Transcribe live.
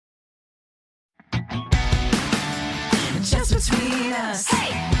Just between us.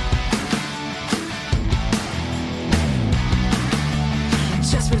 Hey.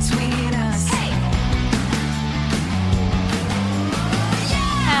 Just between us. Hey.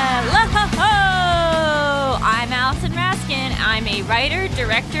 Hello! I'm Allison Raskin. I'm a writer,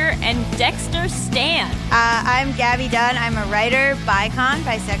 director, and Dexter stan. I'm Gabby Dunn. I'm a writer,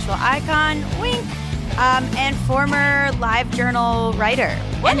 bisexual icon, wink, and former LiveJournal writer.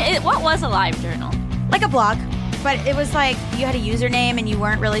 What was a LiveJournal? Like a blog. But it was like you had a username and you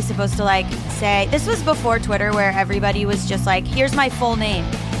weren't really supposed to like say. This was before Twitter where everybody was just like, here's my full name.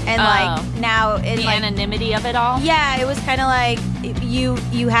 And like now it's the like anonymity of it all? Yeah, it was kind of like you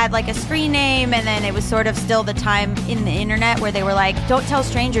had like a screen name, and then it was sort of still the time in the internet where they were like, don't tell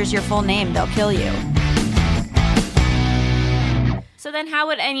strangers your full name, they'll kill you. So then how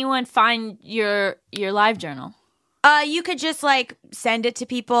would anyone find your LiveJournal? You could just like send it to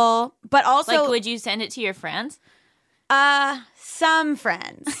people, but also like would you send it to your friends? Some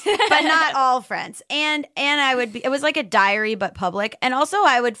friends, but not all friends. And I would be, it was like a diary but public. And also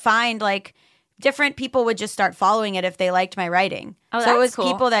I would find like different people would just start following it if they liked my writing. Oh, so that's it was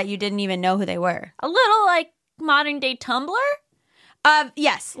cool. people that you didn't even know who they were. A little like modern day Tumblr?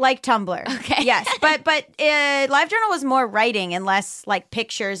 Yes, like Tumblr. Okay. Yes, but LiveJournal was more writing and less like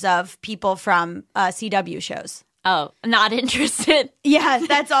pictures of people from CW shows. Oh, not interested. Yeah,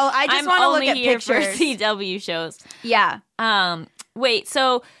 that's all. I just want to look at pictures. I'm only here for CW shows. Yeah. Wait,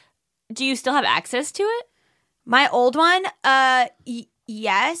 so do you still have access to it? My old one,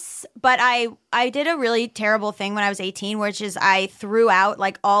 yes, but I did a really terrible thing when I was 18, which is I threw out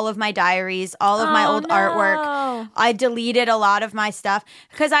like all of my diaries, all of my old artwork. I deleted a lot of my stuff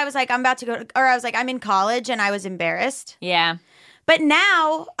because I was like, I'm in college and I was embarrassed. Yeah. But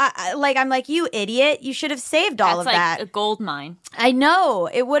now, I'm like, you idiot, you should have saved all of that. That's like a gold mine. I know.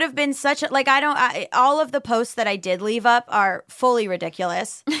 It would have been such a, all of the posts that I did leave up are fully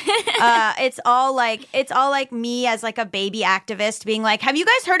ridiculous. It's all like me as like a baby activist being like, have you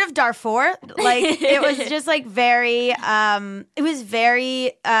guys heard of Darfur? Like, it was just like very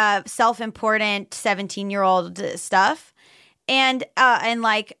self-important 17-year-old stuff. And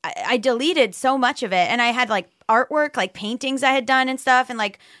like, I deleted so much of it. And I had like artwork, like paintings I had done and stuff, and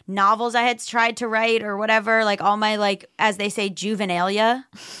like novels I had tried to write or whatever, like all my, like, as they say, juvenilia.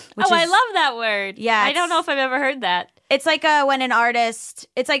 I love that word. Yeah. I don't know if I've ever heard that. It's like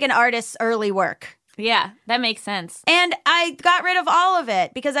it's like an artist's early work. Yeah, that makes sense. And I got rid of all of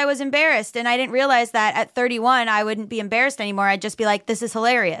it because I was embarrassed, and I didn't realize that at 31 I wouldn't be embarrassed anymore. I'd just be like, this is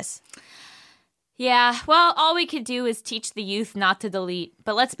hilarious. Yeah, well, all we could do is teach the youth not to delete.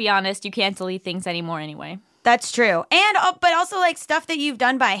 But let's be honest, you can't delete things anymore anyway. That's true. And but also like stuff that you've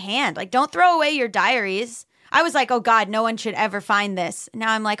done by hand. Like, don't throw away your diaries. I was like, oh God, no one should ever find this.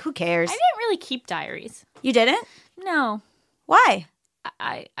 Now I'm like, who cares? I didn't really keep diaries. You didn't? No. Why?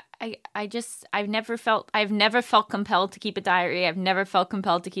 I've never felt compelled to keep a diary. I've never felt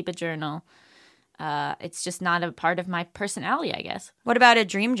compelled to keep a journal. It's just not a part of my personality, I guess. What about a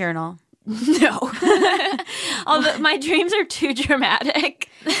dream journal? No. Although my dreams are too dramatic.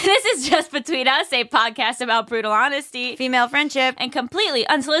 This is Just Between Us, a podcast about brutal honesty, female friendship, and completely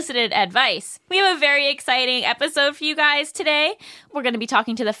unsolicited advice. We have a very exciting episode for you guys today. We're going to be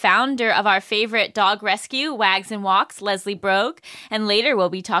talking to the founder of our favorite dog rescue, Wags and Walks, Lesley Brog. And later we'll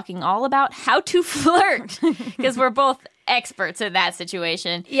be talking all about how to flirt, because we're both experts in that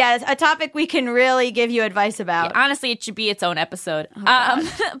situation. Yeah, a topic we can really give you advice about. Yeah, honestly, it should be its own episode.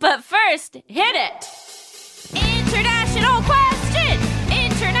 But first, hit it! International question!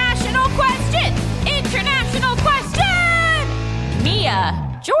 International question! International question!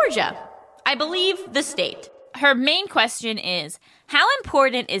 Mia, Georgia. I believe the state. Her main question is, how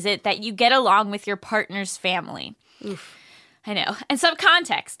important is it that you get along with your partner's family? Oof. I know. And some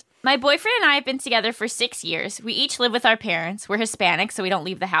context. My boyfriend and I have been together for 6 years. We each live with our parents. We're Hispanic, so we don't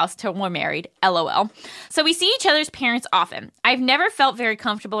leave the house till we're married. LOL. So we see each other's parents often. I've never felt very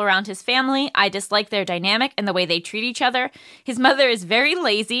comfortable around his family. I dislike their dynamic and the way they treat each other. His mother is very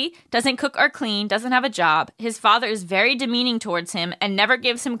lazy, doesn't cook or clean, doesn't have a job. His father is very demeaning towards him and never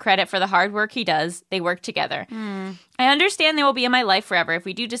gives him credit for the hard work he does. They work together. I understand they will be in my life forever if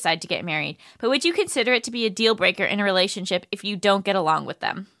we do decide to get married, but would you consider it to be a deal breaker in a relationship if you don't get along with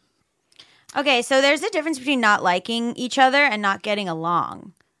them? Okay, so there's a difference between not liking each other and not getting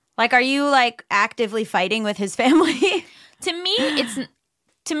along. Like, are you, like, actively fighting with his family? To me,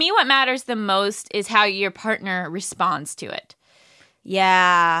 what matters the most is how your partner responds to it.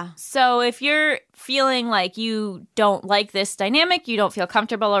 Yeah. So if you're feeling like you don't like this dynamic, you don't feel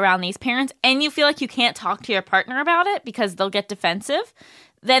comfortable around these parents, and you feel like you can't talk to your partner about it because they'll get defensive,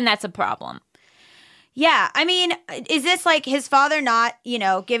 then that's a problem. Yeah, I mean, is this like his father not,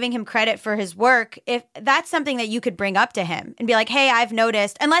 giving him credit for his work? If that's something that you could bring up to him and be like, "Hey, I've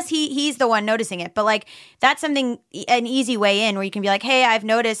noticed," unless he's the one noticing it, but like that's something an easy way in where you can be like, "Hey, I've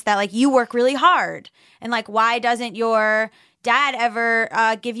noticed that like you work really hard, and like why doesn't your dad ever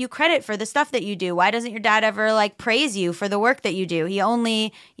give you credit for the stuff that you do? Why doesn't your dad ever like praise you for the work that you do? He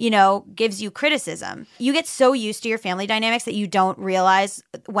only, gives you criticism." You get so used to your family dynamics that you don't realize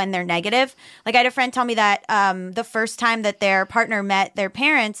when they're negative. Like I had a friend tell me that the first time that their partner met their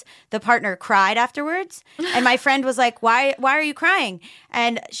parents, the partner cried afterwards. And my friend was like, why are you crying?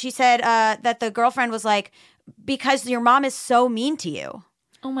 And she said that the girlfriend was like, because your mom is so mean to you.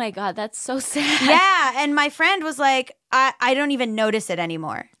 Oh my God, that's so sad. Yeah. And my friend was like, I don't even notice it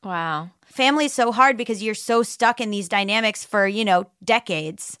anymore. Wow. Family is so hard because you're so stuck in these dynamics for,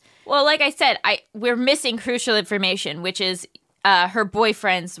 decades. Well, like I said, we're missing crucial information, which is her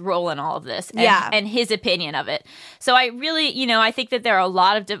boyfriend's role in all of this and his opinion of it. So I really, I think that there are a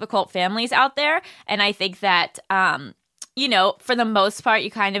lot of difficult families out there. And I think that, for the most part, you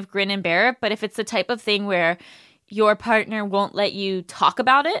kind of grin and bear it. But if it's the type of thing where your partner won't let you talk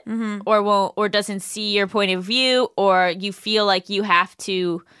about it or doesn't see your point of view, or you feel like you have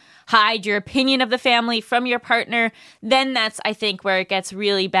to hide your opinion of the family from your partner, then that's, I think, where it gets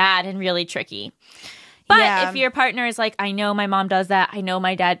really bad and really tricky. But if your partner is like, I know my mom does that, I know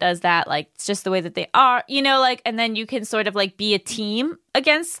my dad does that, like, it's just the way that they are, and then you can sort of like be a team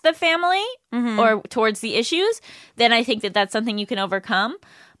against the family or towards the issues, then I think that that's something you can overcome.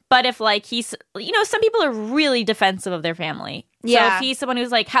 But if like he's, some people are really defensive of their family. Yeah. So if he's someone who's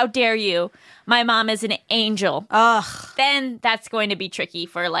like, how dare you? My mom is an angel. Ugh. Then that's going to be tricky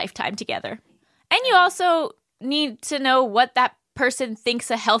for a lifetime together. And you also need to know what that person thinks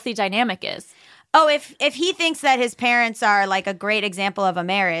a healthy dynamic is. Oh, if he thinks that his parents are like a great example of a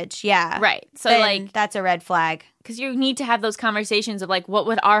marriage, yeah. Right. So then like that's a red flag. Because you need to have those conversations of like, what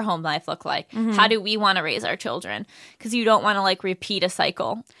would our home life look like? How do we want to raise our children? Because you don't want to like repeat a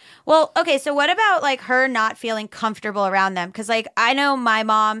cycle. Well, okay, so what about like her not feeling comfortable around them? Because like I know my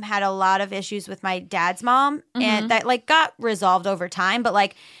mom had a lot of issues with my dad's mom and that like got resolved over time. But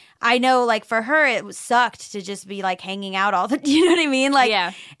like I know like for her it sucked to just be like hanging out all the you know what I mean?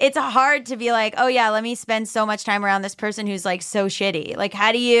 Like it's hard to be like, oh yeah, let me spend so much time around this person who's like so shitty. Like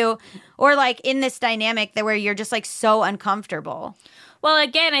how do you or like in this dynamic that where you're just like so uncomfortable? Well,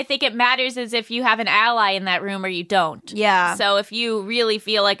 again, I think it matters as if you have an ally in that room or you don't. Yeah. So if you really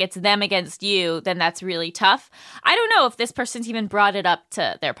feel like it's them against you, then that's really tough. I don't know if this person's even brought it up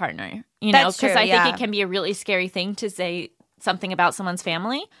to their partner, because I think it can be a really scary thing to say something about someone's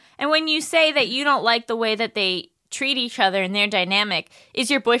family. And when you say that you don't like the way that they treat each other and their dynamic, is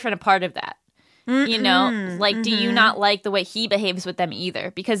your boyfriend a part of that? Do you not like the way he behaves with them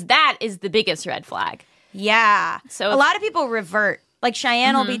either? Because that is the biggest red flag. Yeah. So a lot of people revert. Like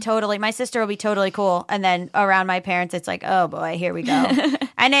Cheyenne will be my sister will be totally cool. And then around my parents, it's like, oh boy, here we go.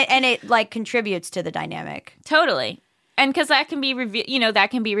 and it like contributes to the dynamic. Totally. And because that can be, that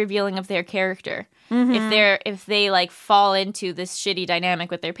can be revealing of their character. If they like fall into this shitty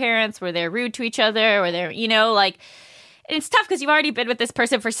dynamic with their parents where they're rude to each other or they're, it's tough because you've already been with this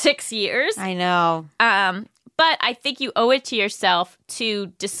person for 6 years. I know. But I think you owe it to yourself to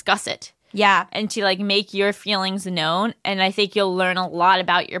discuss it. Yeah. And to like make your feelings known. And I think you'll learn a lot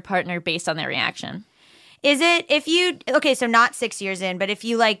about your partner based on their reaction. Is it so not 6 years in, but if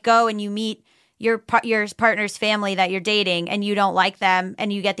you like go and you meet your partner's family that you're dating and you don't like them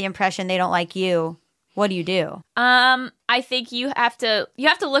and you get the impression they don't like you, what do you do? I think you have to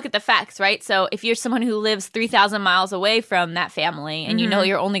look at the facts, right? So if you're someone who lives 3,000 miles away from that family and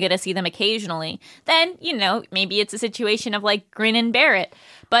you're only going to see them occasionally, then, maybe it's a situation of like grin and bear it.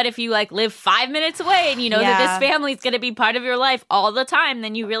 But if you like live 5 minutes away and that this family is going to be part of your life all the time,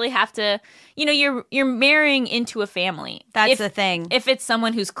 then you really have to, you're marrying into a family. That's the thing. If it's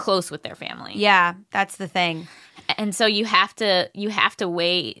someone who's close with their family. Yeah, that's the thing. And so you have to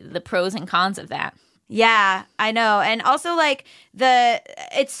weigh the pros and cons of that. Yeah, I know. And also like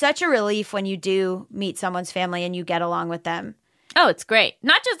it's such a relief when you do meet someone's family and you get along with them. Oh, it's great.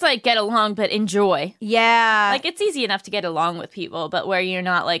 Not just like get along, but enjoy. Yeah. Like it's easy enough to get along with people, but where you're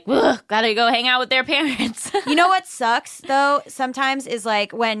not like, ugh, gotta go hang out with their parents. You know what sucks though sometimes is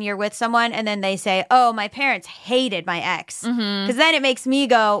like when you're with someone and then they say, oh, my parents hated my ex. Because then it makes me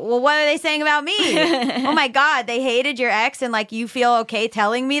go, well, what are they saying about me? Oh my God, they hated your ex and like you feel okay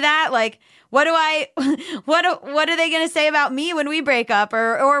telling me that? Like, what are they going to say about me when we break up?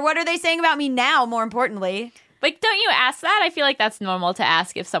 Or what are they saying about me now, more importantly? Like, don't you ask that? I feel like that's normal to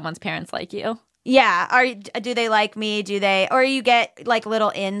ask if someone's parents like you. Yeah. Do they like me? Or you get like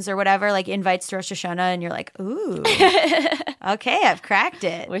little ins or whatever, like invites to Rosh Hashanah, and you're like, ooh, okay, I've cracked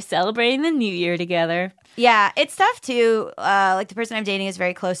it. We're celebrating the new year together. Yeah, it's tough too. Like the person I'm dating is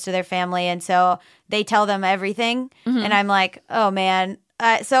very close to their family, and so they tell them everything, and I'm like, oh man.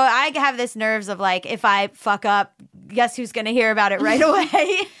 So I have this nerves of like, if I fuck up, guess who's going to hear about it right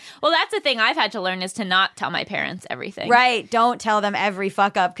away? Well, that's the thing I've had to learn is to not tell my parents everything. Right. Don't tell them every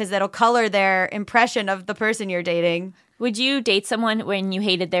fuck up because that'll color their impression of the person you're dating. Would you date someone when you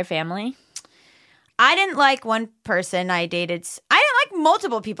hated their family? I didn't like one person I dated. I didn't like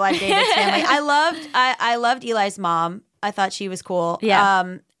multiple people I've dated family. I loved Eli's mom. I thought she was cool.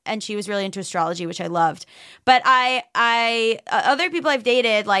 Yeah. And she was really into astrology, which I loved. But other people I've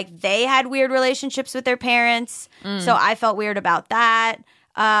dated, like they had weird relationships with their parents, so I felt weird about that.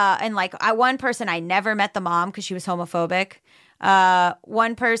 And like one person, I never met the mom because she was homophobic.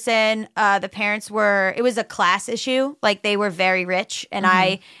 One person, the parents it was a class issue. Like they were very rich, and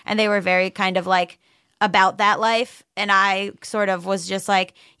they were very kind of like about that life, and I sort of was just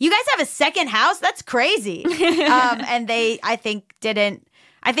like, "You guys have a second house? That's crazy." And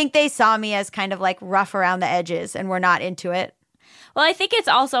I think they saw me as kind of like rough around the edges and were not into it. Well, I think it's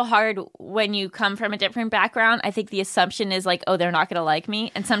also hard when you come from a different background. I think the assumption is like, oh, they're not going to like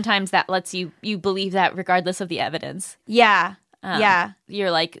me. And sometimes that lets you believe that regardless of the evidence. Yeah. Yeah. You're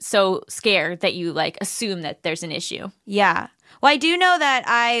like so scared that you like assume that there's an issue. Yeah. Well, I do know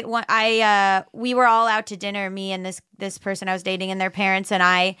that we were all out to dinner, me and this person I was dating and their parents,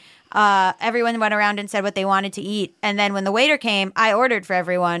 and everyone went around and said what they wanted to eat. And then when the waiter came, I ordered for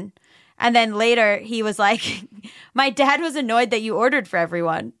everyone. And then later he was like, my dad was annoyed that you ordered for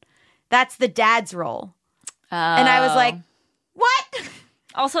everyone. That's the dad's role. And I was like, what?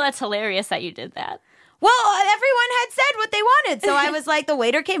 Also, that's hilarious that you did that. Well, everyone had said what they wanted. So I was like, the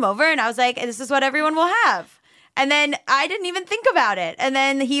waiter came over and I was like, this is what everyone will have. And then I didn't even think about it. And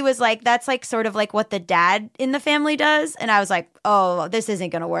then he was like, that's like sort of like what the dad in the family does. And I was like, oh, this isn't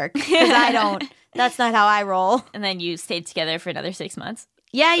going to work. Because that's not how I roll. And then you stayed together for another 6 months.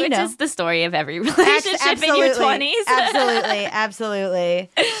 Yeah, Which is the story of every relationship in your 20s. Absolutely.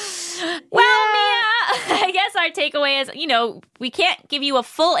 Well, Mia, I guess our takeaway is, we can't give you a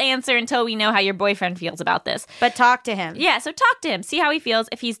full answer until we know how your boyfriend feels about this. But talk to him. Yeah, so talk to him. See how he feels.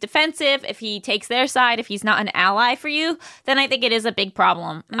 If he's defensive, if he takes their side, if he's not an ally for you, then I think it is a big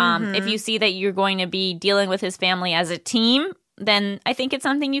problem. If you see that you're going to be dealing with his family as a team, then I think it's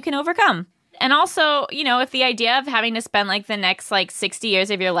something you can overcome. And also, if the idea of having to spend like the next like 60 years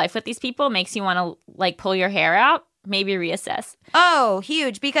of your life with these people makes you want to like pull your hair out, maybe reassess. Oh,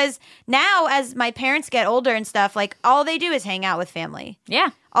 huge. Because now as my parents get older and stuff, like all they do is hang out with family. Yeah.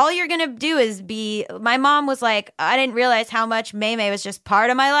 All you're going to do is my mom was like, I didn't realize how much Maymay was just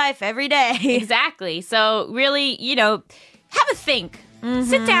part of my life every day. Exactly. So really, have a think.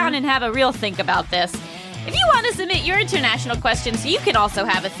 Sit down and have a real think about this. If you want to submit your international questions, you can also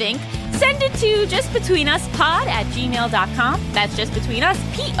have a think. Send it to justbetweenuspod@gmail.com. That's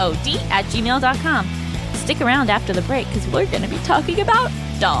justbetweenuspod@gmail.com. Stick around after the break because we're going to be talking about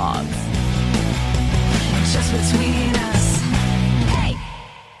dogs. Just between us. Hey.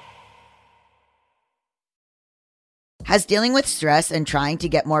 Has dealing with stress and trying to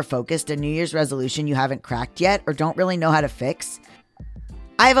get more focused a New Year's resolution you haven't cracked yet or don't really know how to fix?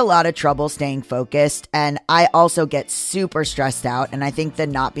 I have a lot of trouble staying focused, and I also get super stressed out, and I think the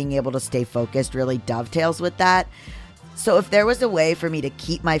not being able to stay focused really dovetails with that. So if there was a way for me to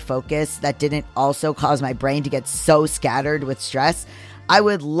keep my focus that didn't also cause my brain to get so scattered with stress, I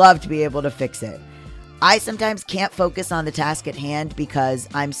would love to be able to fix it. I sometimes can't focus on the task at hand because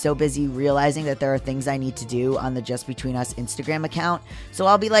I'm so busy realizing that there are things I need to do on the Just Between Us Instagram account. So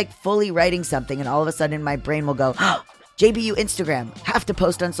I'll be like fully writing something, and all of a sudden my brain will go, JBU Instagram, have to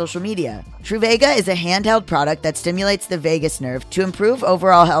post on social media. Truvaga is a handheld product that stimulates the vagus nerve to improve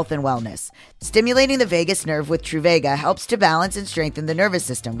overall health and wellness. Stimulating the vagus nerve with Truvaga helps to balance and strengthen the nervous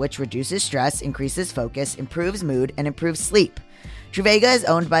system, which reduces stress, increases focus, improves mood, and improves sleep. Truvaga is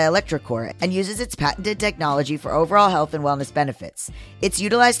owned by electroCore and uses its patented technology for overall health and wellness benefits. Its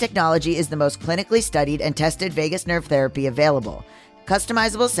utilized technology is the most clinically studied and tested vagus nerve therapy available.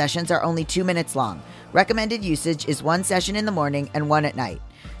 Customizable sessions are only 2 minutes long. Recommended usage is 1 session in the morning and 1 at night.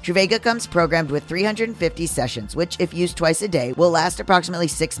 Truvaga comes programmed with 350 sessions, which, if used twice a day, will last approximately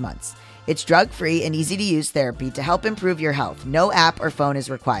 6 months. It's drug-free and easy-to-use therapy to help improve your health. No app or phone is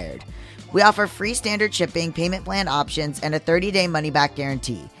required. We offer free standard shipping, payment plan options, and a 30-day money-back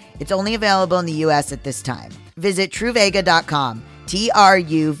guarantee. It's only available in the U.S. at this time. Visit Truvaga.com,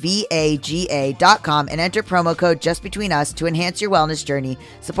 TRUVAGA.com and enter promo code JustBetweenUs to enhance your wellness journey,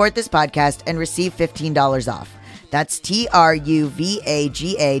 support this podcast, and receive $15 off. That's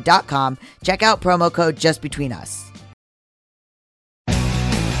TRUVAGA.com. Check out promo code JustBetweenUs.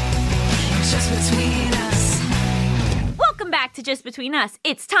 Just between us. Welcome back to Just Between Us.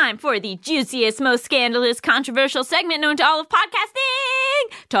 It's time for the juiciest, most scandalous, controversial segment known to all of podcasting.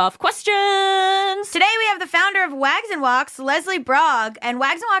 Tough questions. Today we have the founder of Wags and Walks, Lesley Brog, and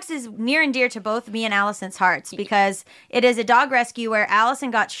Wags and Walks is near and dear to both me and Allison's hearts because it is a dog rescue where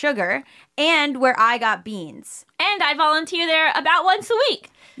Allison got sugar and where I got beans. And I volunteer there about once a week.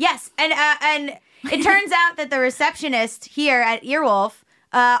 Yes, and it turns out that the receptionist here at Earwolf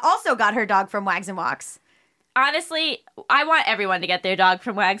also got her dog from Wags and Walks. Honestly, I want everyone to get their dog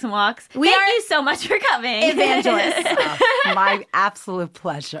from Wags and Walks. We Thank are you so much for coming. Evangelists. My absolute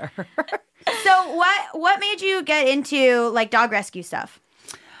pleasure. So what made you get into like dog rescue stuff?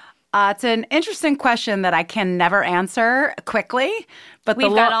 It's an interesting question that I can never answer quickly. But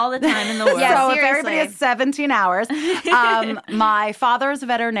We've got all the time in the world. Yeah, so if seriously. everybody has 17 hours. My father is a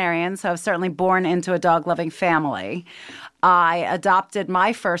veterinarian, so I was certainly born into a dog-loving family. I adopted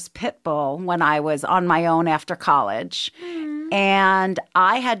my first pit bull when I was on my own after college. And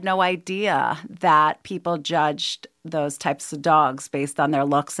I had no idea that people judged those types of dogs based on their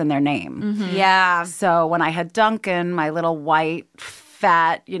looks and their name. Yeah. So when I had Duncan, my little white,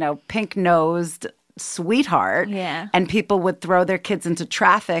 fat, pink-nosed sweetheart, and people would throw their kids into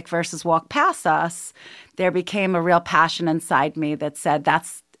traffic versus walk past us, there became a real passion inside me that said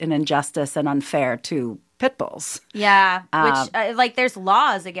that's an injustice and unfair to pit bulls. Yeah, which there's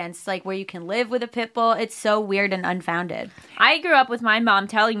laws against like where you can live with a pit bull. It's so weird and unfounded. I grew up with my mom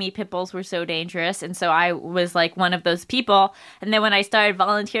telling me pit bulls were so dangerous, and so I was like one of those people. And then when I started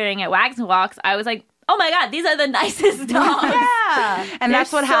volunteering at Wags and Walks, I was like, oh my God, these are the nicest dogs. Yeah. And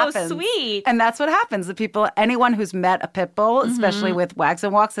that's what so happens. Sweet. And that's what happens. The people, anyone who's met a pit bull, especially with Wags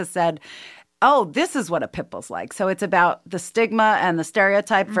and Walks, has said, oh, this is what a pit bull's like. So it's about the stigma and the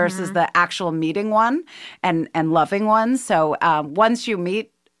stereotype versus the actual meeting one and loving one. So once you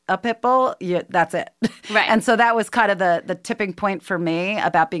meet a pit bull, that's it. Right. And so that was kind of the tipping point for me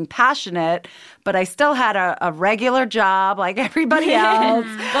about being passionate. But I still had a regular job like everybody else.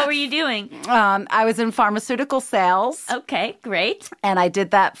 What were you doing? I was in pharmaceutical sales. Okay, great. And I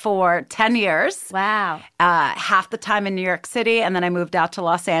did that for 10 years. Wow. Half the time in New York City, and then I moved out to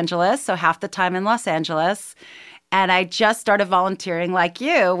Los Angeles, so half the time in Los Angeles. And I just started volunteering like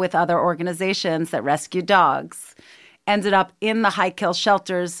you with other organizations that rescue dogs. Ended up in the high kill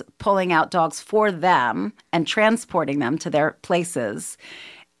shelters, pulling out dogs for them and transporting them to their places.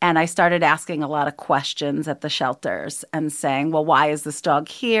 And I started asking a lot of questions at the shelters and saying, well, why is this dog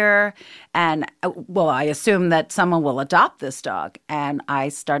here? And, well, I assume that someone will adopt this dog. And I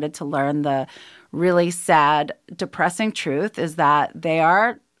started to learn the really sad, depressing truth is that they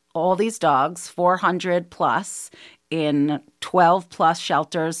are all these dogs, 400 plus in 12 plus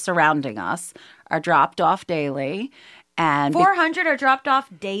shelters surrounding us, are dropped off daily. And 400 are dropped off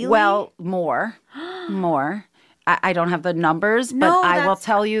daily? Well, more. I don't have the numbers, but No, I will that's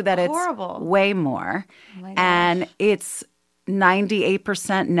tell you that horrible. it's way more. Oh my gosh. And it's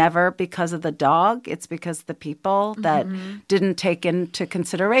 98% never because of the dog. It's because of the people that didn't take into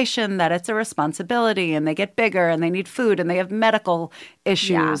consideration that it's a responsibility and they get bigger and they need food and they have medical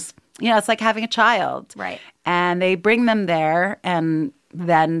issues. It's like having a child. Right. And they bring them there and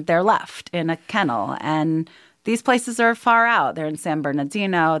then they're left in a kennel. And these places are far out. They're in San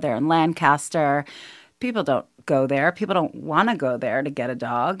Bernardino. They're in Lancaster. People don't go there. People don't want to go there to get a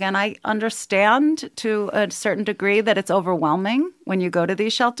dog. And I understand to a certain degree that it's overwhelming when you go to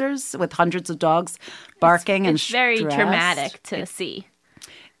these shelters with hundreds of dogs barking and It's very stressed. traumatic to see.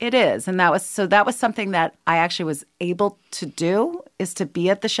 It is. And that was something that I actually was able to do, is to be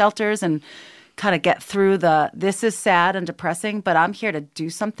at the shelters and kind of get through this is sad and depressing, but I'm here to do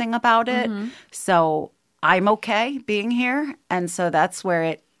something about it. So I'm okay being here. And so that's where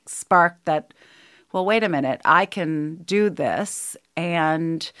it sparked that, well, wait a minute, I can do this.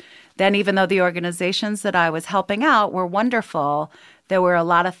 And then even though the organizations that I was helping out were wonderful, there were a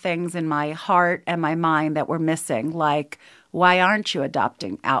lot of things in my heart and my mind that were missing, like, why aren't you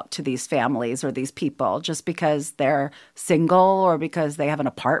adopting out to these families or these people just because they're single or because they have an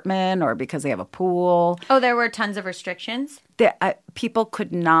apartment or because they have a pool? Oh, there were tons of restrictions? People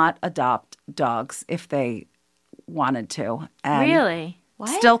could not adopt dogs if they wanted to. And Really?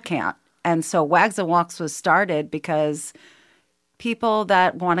 What? Still can't. And so Wags and Walks was started because people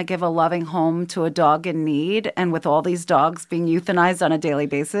that want to give a loving home to a dog in need, and with all these dogs being euthanized on a daily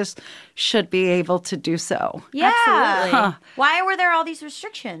basis, should be able to do so. Yeah. Absolutely. Huh. Why were there all these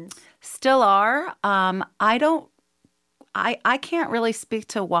restrictions? Still are. I can't really speak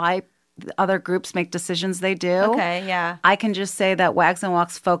to why other groups make decisions they do. Okay, yeah. I can just say that Wags and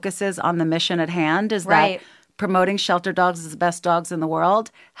Walks focuses on the mission at hand, is Right. that promoting shelter dogs as the best dogs in the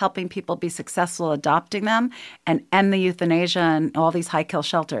world, helping people be successful adopting them, and end the euthanasia and all these high-kill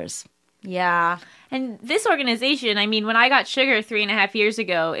shelters. Yeah. And this organization, I mean, when I got Sugar 3.5 years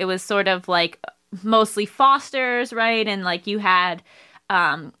ago, it was sort of like mostly fosters, right? And like you had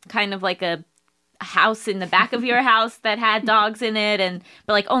kind of like a house in the back of your house that had dogs in it,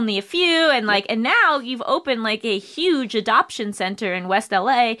 but like only a few, and now you've opened like a huge adoption center in West LA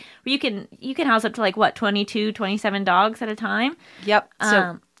where you can house up to like what, 22, 27 dogs at a time. Yep.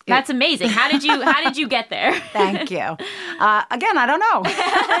 So That's amazing. How did you get there? Thank you. Again, I don't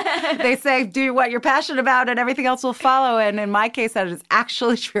know. They say do what you're passionate about and everything else will follow. And in my case, that is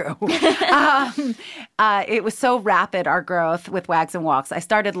actually true. It was so rapid, our growth with Wags and Walks. I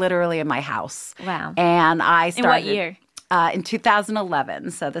started literally in my house. Wow. And I started. In what year? In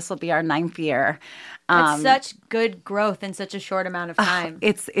 2011. So this will be our 9th year. That's such good growth in such a short amount of time.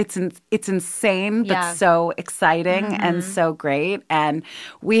 It's insane, but Yeah. so exciting and so great. And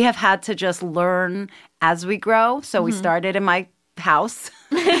we have had to just learn as we grow. So we started in my house,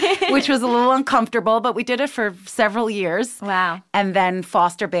 which was a little uncomfortable, but we did it for several years. Wow. And then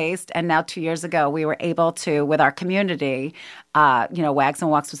foster-based. And now 2 years ago, we were able to, with our community, Wags and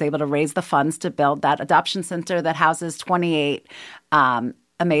Walks was able to raise the funds to build that adoption center that houses 28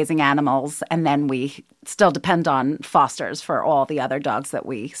 amazing animals, and then we still depend on fosters for all the other dogs that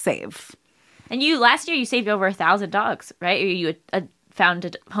we save. And last year you saved over 1,000 dogs, right? You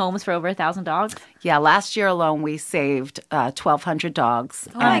founded homes for over 1,000 dogs. Yeah, last year alone we saved 1,200 dogs.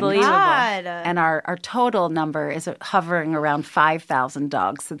 Oh my God. And our total number is hovering around 5,000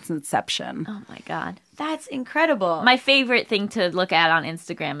 dogs since inception. Oh my God. That's incredible. My favorite thing to look at on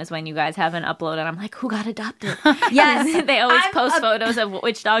Instagram is when you guys have an upload and I'm like, who got adopted? Yes. They always post photos of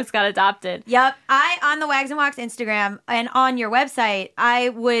which dogs got adopted. Yep. On the Wags and Walks Instagram and on your website, I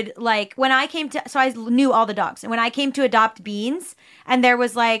would when I came to, so I knew all the dogs. And when I came to adopt Beans and there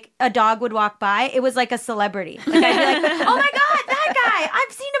was like a dog would walk by, it was like a celebrity. Like I'd be like, oh my God, that guy.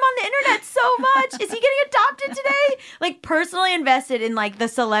 I've seen him on the internet so much. Is he getting adopted today? Like personally invested in like the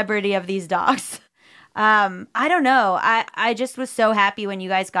celebrity of these dogs. I don't know. I just was so happy when you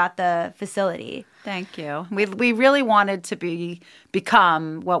guys got the facility. Thank you. We really wanted to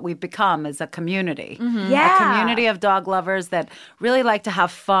become what we've become as a community. Yeah. A community of dog lovers that really like to have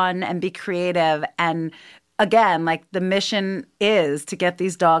fun and be creative. And again, like the mission is to get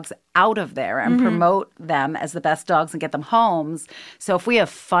these dogs out of there and promote them as the best dogs and get them homes. So if we have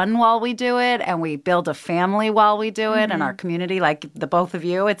fun while we do it and we build a family while we do it and our community, like the both of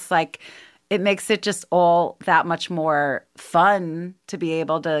you, it's like it makes it just all that much more fun to be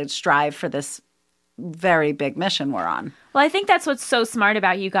able to strive for this very big mission we're on. Well, I think that's what's so smart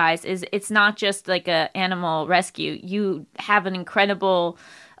about you guys is it's not just like a animal rescue. You have an incredible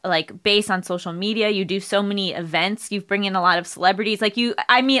base on social media. You do so many events. You bring in a lot of celebrities.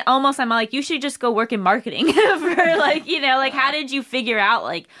 I'm like, you should just go work in marketing for how did you figure out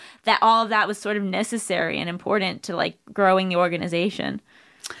that all of that was sort of necessary and important to growing the organization?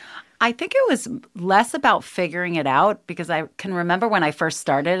 I think it was less about figuring it out because I can remember when I first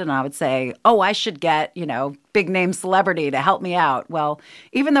started and I would say, oh, I should get, big name celebrity to help me out. Well,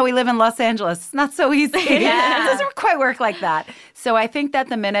 even though we live in Los Angeles, it's not so easy. Yeah. It doesn't quite work like that. So I think that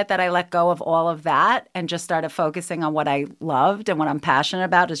the minute that I let go of all of that and just started focusing on what I loved and what I'm passionate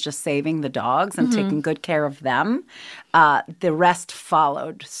about is just saving the dogs and taking good care of them, the rest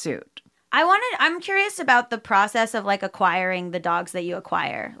followed suit. I'm curious about the process of acquiring the dogs that you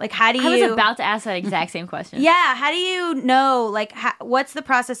acquire. How do you? I was about to ask that exact same question. Yeah, how do you know? What's the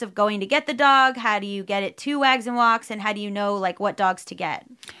process of going to get the dog? How do you get it to Wags and Walks? And how do you know what dogs to get?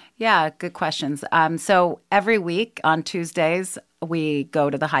 Yeah, good questions. So every week on Tuesdays, we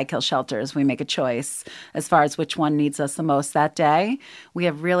go to the high kill shelters. We make a choice as far as which one needs us the most that day. We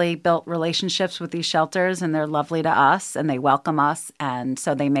have really built relationships with these shelters, and they're lovely to us, and they welcome us, and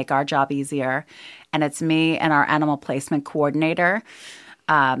so they make our job easier. And it's me and our animal placement coordinator.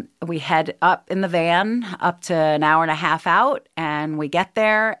 We head up in the van up to an hour and a half out, and we get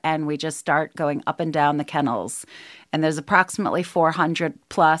there, and we just start going up and down the kennels. And there's approximately 400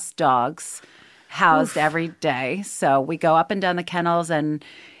 plus dogs housed every day. So we go up and down the kennels, and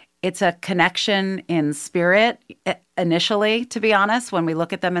it's a connection in spirit initially, to be honest. When we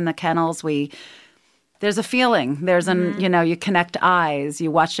look at them in the kennels, we there's a feeling. There's you connect eyes,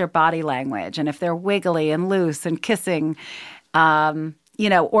 you watch their body language, and if they're wiggly and loose and kissing,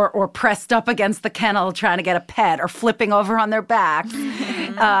 or pressed up against the kennel trying to get a pet or flipping over on their backs,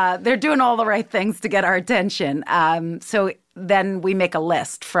 they're doing all the right things to get our attention. So then we make a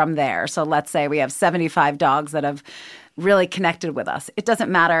list from there. So let's say we have 75 dogs that have really connected with us. It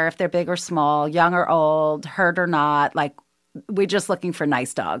doesn't matter if they're big or small, young or old, hurt or not. Like, we're just looking for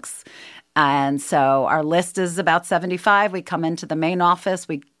nice dogs. And so our list is about 75. We come into the main office,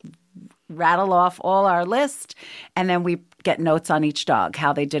 we rattle off all our list, and then we get notes on each dog,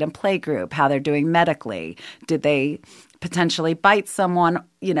 how they did in playgroup, how they're doing medically. Did they potentially bite someone,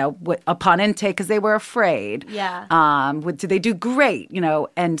 upon intake because they were afraid? Yeah. Did they do great?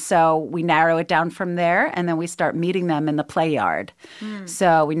 And so we narrow it down from there, and then we start meeting them in the play yard.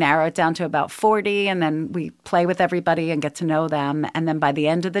 So we narrow it down to about 40, and then we play with everybody and get to know them. And then by the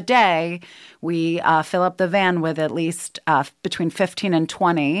end of the day, we fill up the van with at least between 15 and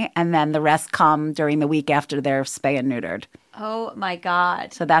 20, and then the rest come during the week after they're spay and neutered. Oh, my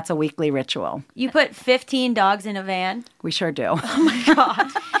God. So that's a weekly ritual. You put 15 dogs in a van? We sure do. Oh, my God.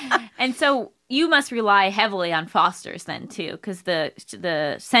 And so you must rely heavily on fosters then, too, because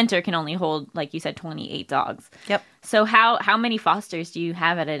the center can only hold, like you said, 28 dogs. Yep. So how many fosters do you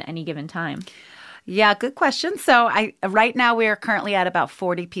have at any given time? Yeah, good question. So right now we are currently at about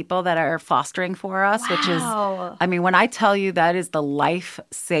 40 people that are fostering for us, which is, when I tell you that is the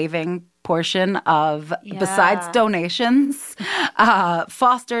life-saving portion of, besides donations,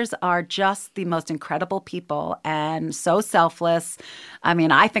 fosters are just the most incredible people and so selfless.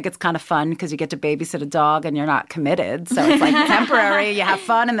 I think it's kind of fun because you get to babysit a dog and you're not committed. So it's like temporary, you have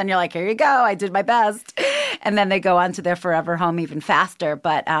fun, and then you're like, here you go, I did my best. And then they go on to their forever home even faster.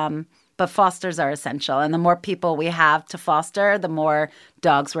 But fosters are essential. And the more people we have to foster, the more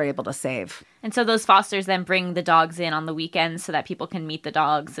dogs we're able to save. And so those fosters then bring the dogs in on the weekends so that people can meet the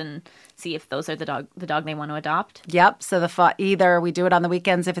dogs and see if those are the dog they want to adopt? Yep. So either we do it on the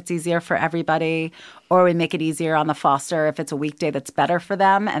weekends if it's easier for everybody, or we make it easier on the foster if it's a weekday that's better for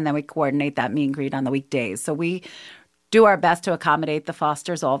them, and then we coordinate that meet and greet on the weekdays. So we do our best to accommodate the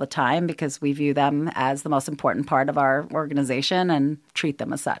fosters all the time because we view them as the most important part of our organization and treat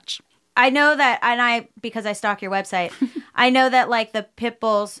them as such. I know that, and because I stalk your website, I know that like the pit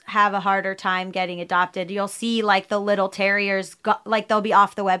bulls have a harder time getting adopted. You'll see like the little terriers, they'll be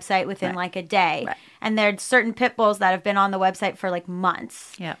off the website within like a day. Right. And there's certain pit bulls that have been on the website for like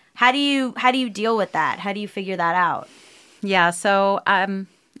months. Yeah. How do you deal with that? How do you figure that out? Yeah. So,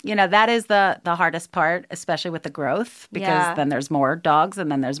 that is the hardest part, especially with the growth, because then there's more dogs and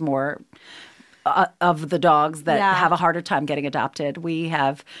then there's more of the dogs that have a harder time getting adopted. We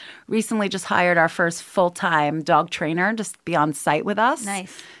have recently just hired our first full-time dog trainer to be on site with us.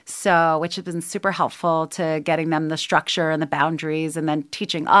 Nice. So, which has been super helpful to getting them the structure and the boundaries, and then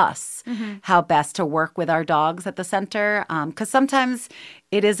teaching us how best to work with our dogs at the center. Because sometimes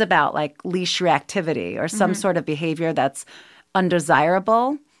it is about like leash reactivity or some sort of behavior that's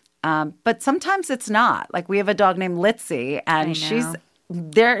undesirable. But sometimes it's not. Like we have a dog named Lesley, and she's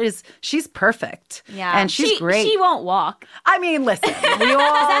perfect. Yeah. And she's great. She won't walk. Listen, we all...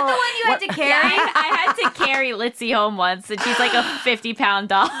 Is that the one you had to carry? I had to carry Lesley home once, and she's like a 50-pound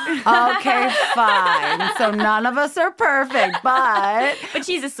dog. Okay, fine. So none of us are perfect, but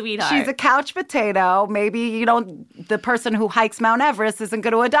she's a sweetheart. She's a couch potato. Maybe the person who hikes Mount Everest isn't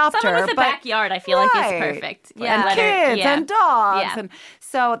going to adopt her. Someone with a backyard, I feel like is perfect. Yeah. And kids and dogs. Yeah. And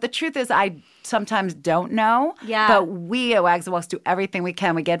so the truth is, I sometimes don't know. Yeah. But we at Wags and Walks do everything we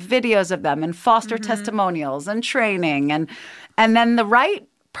can. We get videos of them and foster testimonials and training. And then the right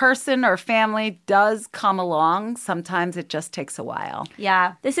person or family does come along. Sometimes it just takes a while.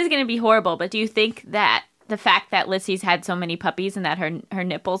 Yeah. This is going to be horrible, but do you think that the fact that Lesley's had so many puppies and that her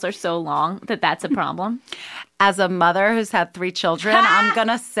nipples are so long, that's a problem? As a mother who's had 3 children, I'm going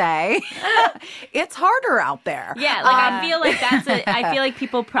to say it's harder out there. Yeah, like I feel like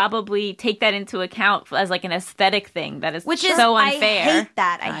people probably take that into account as like an aesthetic thing that is so unfair. I hate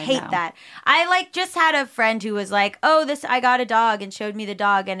that. I hate that. I just had a friend who was like, "Oh, I got a dog," and showed me the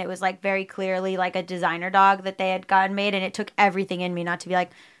dog, and it was like very clearly like a designer dog that they had gotten made, and it took everything in me not to be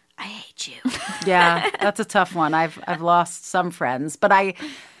like, I hate you. Yeah, that's a tough one. I've lost some friends, but I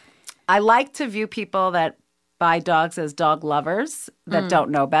like to view people that buy dogs as dog lovers that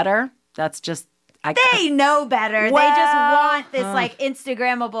don't know better. That's just they know better. They just want this like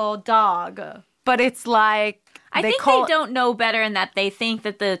Instagrammable dog. But it's like I think they don't know better in that they think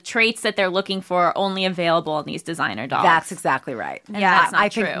that the traits that they're looking for are only available in these designer dogs. That's exactly right. And that's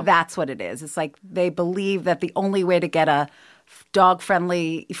not true. I think that's what it is. It's like they believe that the only way to get a dog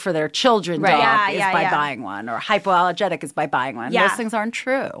friendly for their children Right. dog Yeah, is yeah, by yeah. buying one, or hypoallergenic is by buying one. Yeah. Those things aren't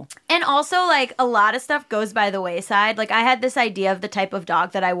true. And also, like, a lot of stuff goes by the wayside. Like, I had this idea of the type of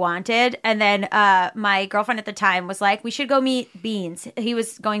dog that I wanted. And then my girlfriend at the time was like, we should go meet Beans. He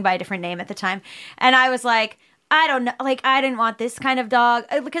was going by a different name at the time. And I was like, I don't know. Like, I didn't want this kind of dog.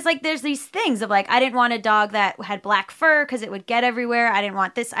 Because, like, there's these things of, like, I didn't want a dog that had black fur because it would get everywhere. I didn't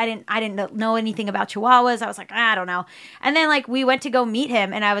want this. I didn't know anything about Chihuahuas. I was like, I don't know. And then, like, we went to go meet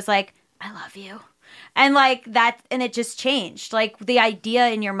him. And I was like, I love you. And like that, and it just changed. Like the idea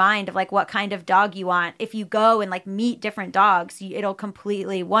in your mind of like what kind of dog you want. If you go and like meet different dogs, it'll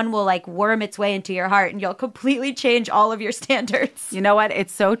completely, one will like worm its way into your heart and you'll completely change all of your standards. You know what?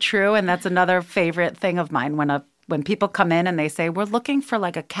 It's so true. And that's another favorite thing of mine when people come in and they say, we're looking for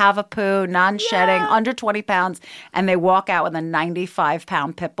like a Cavapoo, non-shedding, under 20 pounds, and they walk out with a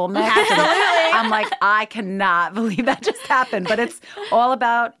 95-pound pit bull mix. I'm like, I cannot believe that just happened. But it's all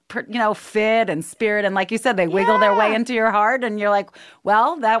about, fit and spirit. And like you said, they wiggle their way into your heart. And you're like,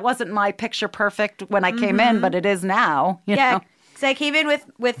 well, that wasn't my picture perfect when I came in, but it is now. You know? So I came in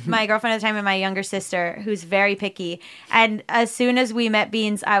with my girlfriend at the time and my younger sister, who's very picky. And as soon as we met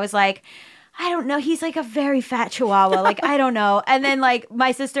Beans, I was like, I don't know. He's like a very fat Chihuahua. Like, I don't know. And then like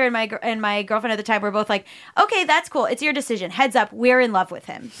my sister and my girlfriend at the time were both like, okay, that's cool. It's your decision. Heads up. We're in love with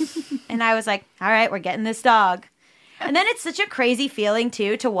him. And I was like, all right, we're getting this dog. And then it's such a crazy feeling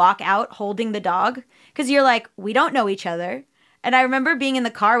too, to walk out holding the dog. Cause you're like, we don't know each other. And I remember being in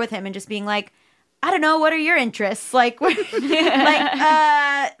the car with him and just being like, I don't know, what are your interests? Like, they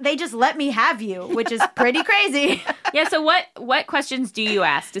just let me have you, which is pretty crazy. Yeah, so what questions do you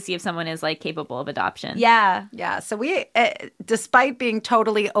ask to see if someone is, like, capable of adoption? Yeah. Yeah. So we, despite being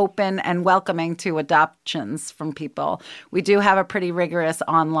totally open and welcoming to adoptions from people, we do have a pretty rigorous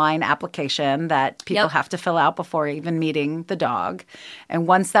online application that people have to fill out before even meeting the dog. And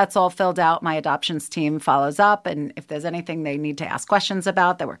once that's all filled out, my adoptions team follows up. And if there's anything they need to ask questions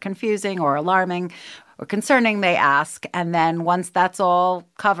about that were confusing or alarming or concerning, they ask. And then once that's all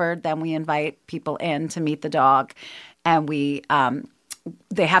covered, then we invite people in to meet the dog. And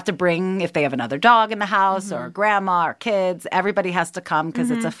they have to bring, if they have another dog in the house or grandma or kids, everybody has to come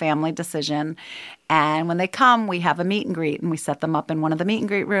because it's a family decision. And when they come, we have a meet and greet, and we set them up in one of the meet and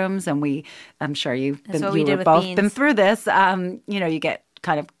greet rooms. And I'm sure you've both been through this. You get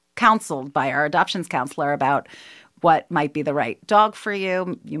kind of counseled by our adoptions counselor about what might be the right dog for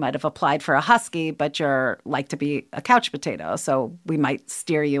you. You might have applied for a husky, but you're like to be a couch potato. So we might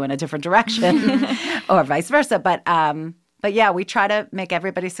steer you in a different direction or vice versa. But yeah, we try to make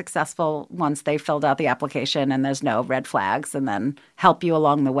everybody successful once they filled out the application and there's no red flags, and then help you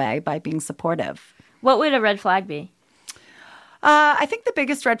along the way by being supportive. What would a red flag be? I think the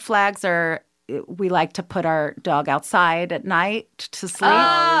biggest red flags are we like to put our dog outside at night to sleep,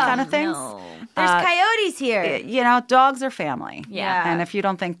 kind of things. No. There's coyotes here. Dogs are family. Yeah. And if you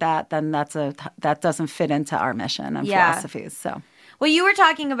don't think that, then that doesn't fit into our mission and philosophies. So. Well, you were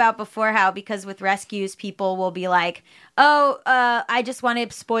talking about before how, because with rescues, people will be like, I just want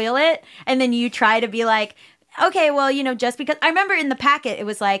to spoil it. And then you try to be like, okay, well, just because I remember in the packet, it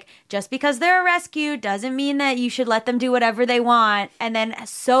was like, just because they're a rescue doesn't mean that you should let them do whatever they want. And then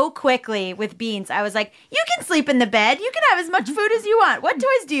so quickly with Beans, I was like, you can sleep in the bed. You can have as much food as you want. What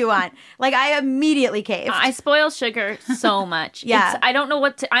toys do you want? Like, I immediately caved. I spoil Sugar so much. Yeah. I don't know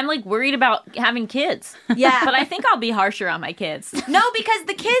what to, I'm like worried about having kids. Yeah. But I think I'll be harsher on my kids. No, because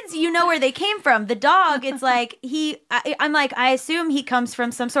the kids, you know where they came from. The dog, it's like, I'm like, I assume he comes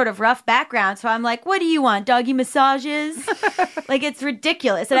from some sort of rough background. So I'm like, what do you want? Doggy massages? Like, it's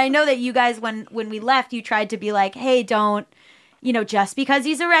ridiculous. And I know that you guys, when we left, you tried to be like, hey, don't, just because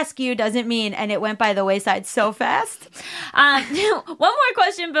he's a rescue doesn't mean, and it went by the wayside so fast. One more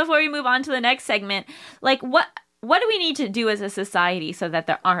question before we move on to the next segment. Like, what do we need to do as a society so that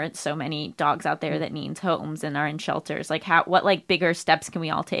there aren't so many dogs out there that need homes and are in shelters? Like, what bigger steps can we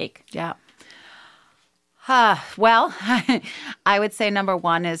all take? Yeah. Well, I would say number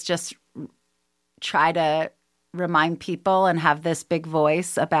one is just try to remind people and have this big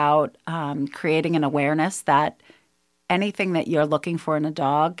voice about creating an awareness that anything that you're looking for in a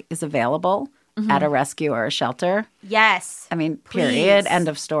dog is available at a rescue or a shelter. Yes. I mean, Please. period, end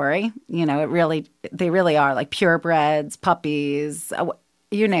of story. They really are like purebreds, puppies,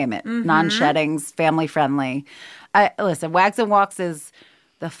 you name it, non-sheddings, family friendly. Listen, Wags and Walks is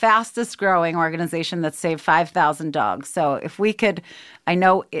the fastest growing organization that's saved 5,000 dogs. So if we could, I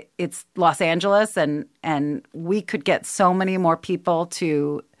know it's Los Angeles, and we could get so many more people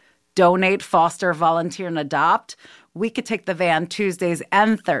to donate, foster, volunteer, and adopt. we could take the van Tuesdays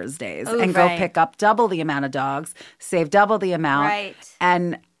and Thursdays Ooh, and right. go pick up double the amount of dogs, save double the amount. Right.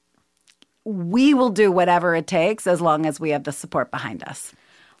 And we will do whatever it takes as long as we have the support behind us.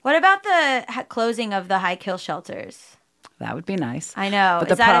 What about the closing of the high kill shelters? That would be nice. I know.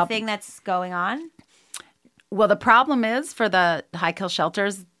 But Is that a thing that's going on? Well, the problem is for the high kill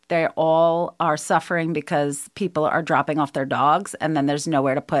shelters, they all are suffering because people are dropping off their dogs and then there's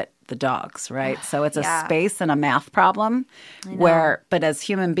nowhere to put the dogs, right? So it's a Yeah. space and a math problem but as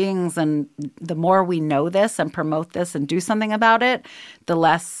human beings, and the more we know this and promote this and do something about it, the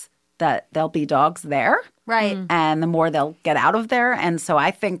less that there'll be dogs there. Right. And the more they'll get out of there. And so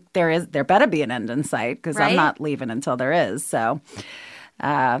I think there better be an end in sight because Right. I'm not leaving until there is. So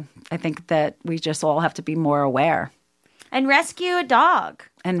I think that we just all have to be more aware And rescue a dog.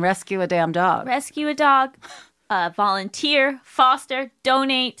 and rescue a damn dog. Rescue a dog, volunteer, foster,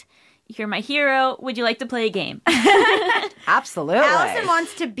 donate. You're my hero. Would you like to play a game? Absolutely. Allison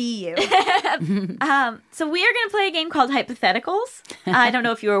wants to be you. So we are going to play a game called Hypotheticals. I don't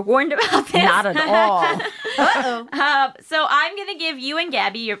know if you were warned about this. Not at all. So I'm going to give you and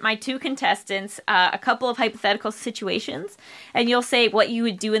Gabby, my two contestants, a couple of hypothetical situations, and you'll say what you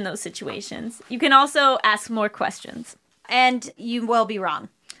would do in those situations. You can also ask more questions. And you will be wrong.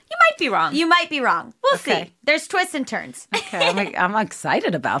 You might be wrong. You might be wrong. We'll Okay. see. There's twists and turns. Okay, I'm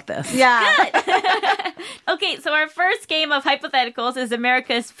excited about this. Yeah. Okay, so our first game of hypotheticals is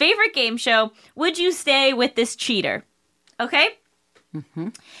America's favorite game show, Would You Stay with This Cheater? Okay? Mm-hmm.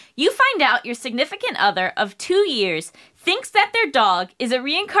 You find out your significant other of 2 years thinks that their dog is a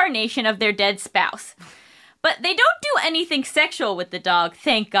reincarnation of their dead spouse. But they don't do anything sexual with the dog,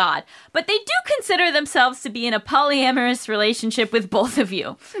 thank God. But they do consider themselves to be in a polyamorous relationship with both of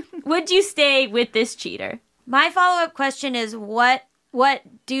you. Would you stay with this cheater? My follow-up question is what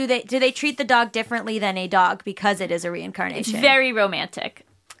do they treat the dog differently than a dog because it is a It's reincarnation? very romantic.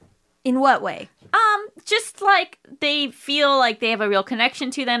 In what way? Just like they feel like they have a real connection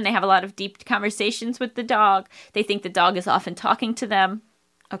to them. They have a lot of deep conversations with the dog. They think the dog is often talking to them.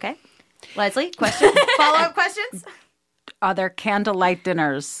 Okay. Lesley, questions? Follow-up questions? Are there candlelight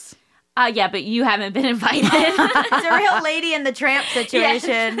dinners? Yeah, but you haven't been invited. It's a real Lady and the Tramp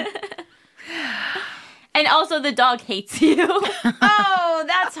situation. And also the dog hates you. Oh,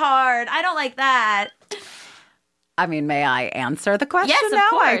 that's hard. I don't like that. I mean, may I answer the question Yes, of now? I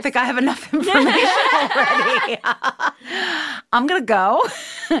course. think I have enough information already. I'm going to go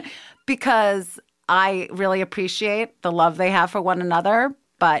because I really appreciate the love they have for one another,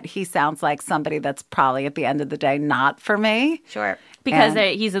 but he sounds like somebody that's probably at the end of the day not for me. Sure. Because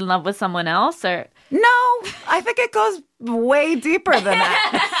And- he's in love with someone else, or No, I think it goes way deeper than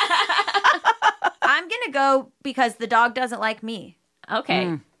that. I'm going to go because the dog doesn't like me.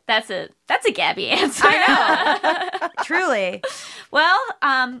 okay. That's a Gabby answer. I know. Truly. Well,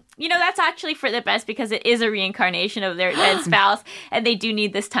 that's actually for the best because it is a reincarnation of their dead spouse, and they do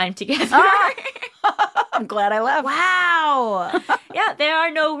need this time together. I'm glad I left. Wow. Yeah, there are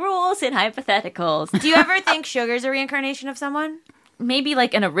no rules in hypotheticals. Do you ever think Sugar's a reincarnation of someone? Maybe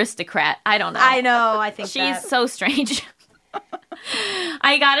like an aristocrat. I don't know. I know. I think She's that. so strange.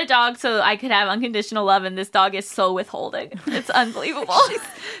 I got a dog so I could have unconditional love, and this dog is so withholding. It's unbelievable.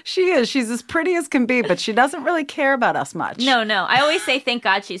 She is. She's as pretty as can be, but she doesn't really care about us much. No. I always say, thank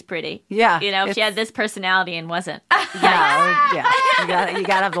God she's pretty. Yeah, If she had this personality and wasn't. Yeah. You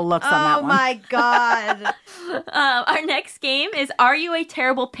gotta have the looks on that Oh one. my God. Our next game is Are You a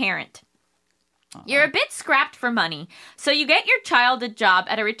Terrible Parent? You're a bit scrapped for money, so you get your child a job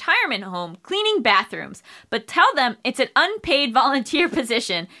at a retirement home cleaning bathrooms, but tell them it's an unpaid volunteer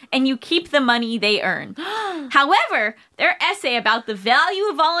position and you keep the money they earn. However, their essay about the value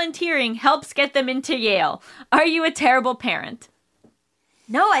of volunteering helps get them into Yale. Are you a terrible parent?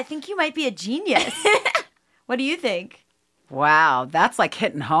 No, I think you might be a genius. What do you think? Wow, that's like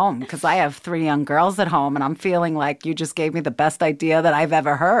hitting home because I have 3 young girls at home and I'm feeling like you just gave me the best idea that I've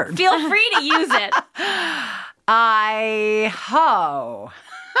ever heard. Feel free to use it.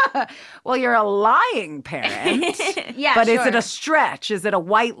 Well, you're a lying parent, Yeah, but sure. is it a stretch? Is it a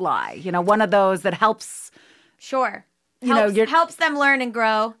white lie? One of those that helps. Sure. Helps Helps them learn and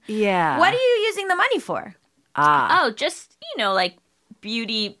grow. Yeah. What are you using the money for? Oh, just, like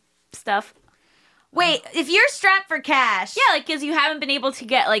beauty stuff. Wait, if you're strapped for cash. Yeah, because you haven't been able to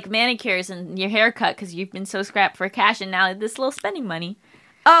get manicures and your hair cut because you've been so scrapped for cash, and now this little spending money.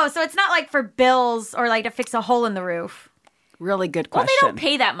 Oh, so it's not like for bills or to fix a hole in the roof. Really good Well, question. they don't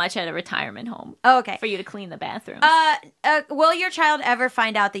pay that much at a retirement home Oh, okay. for you to clean the bathroom. Will your child ever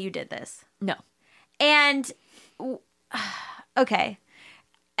find out that you did this? No. And okay.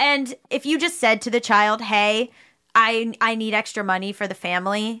 And if you just said to the child, "Hey, I need extra money for the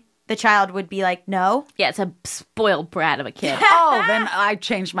family, the child would be like, no. Yeah, it's a spoiled brat of a kid. Oh, then I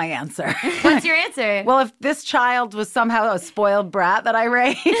changed my answer. What's your answer? Well, if this child was somehow a spoiled brat that I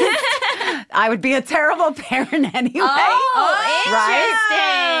raised, I would be a terrible parent anyway.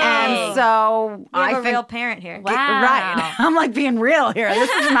 Interesting. And so You have I a think real parent here. Wow. right. I'm like being real here. This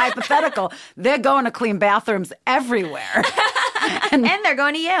isn't hypothetical. They're going to clean bathrooms everywhere. And they're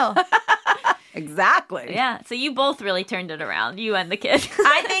going to Yale. Exactly. Yeah, so you both really turned it around, you and the kid.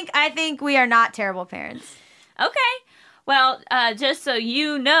 I think we are not terrible parents. Okay. Well, just so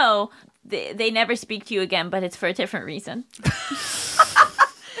you know, they never speak to you again, but it's for a different reason.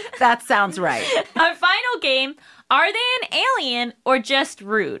 That sounds right. Our final game, are they an alien or just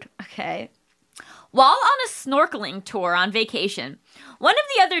rude? Okay. While on a snorkeling tour on vacation, one of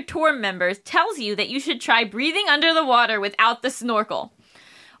the other tour members tells you that you should try breathing under the water without the snorkel.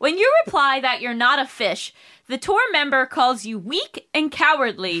 When you reply that you're not a fish, the tour member calls you weak and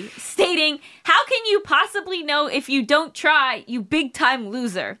cowardly, stating, "How can you possibly know if you don't try, you big-time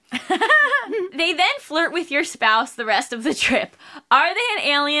loser?" They then flirt with your spouse the rest of the trip. Are they an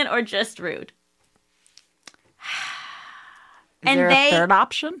alien or just rude? Is And there they- a third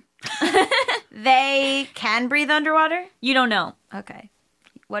option? They can breathe underwater? You don't know. Okay.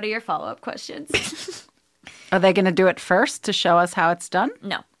 What are your follow-up questions? Are they going to do it first to show us how it's done?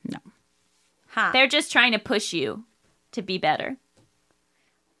 No. No. Huh. They're just trying to push you to be better.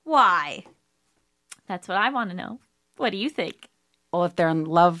 Why? That's what I want to know. What do you think? Well, if they're in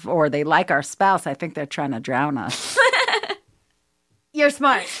love or they like our spouse, I think they're trying to drown us. You're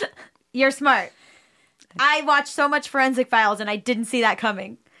smart. You're smart. I watched so much Forensic Files and I didn't see that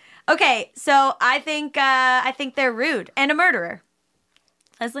coming. Okay, so I think they're rude and a murderer.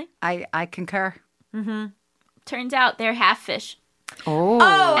 Lesley? I concur. Turns out they're half fish. Oh.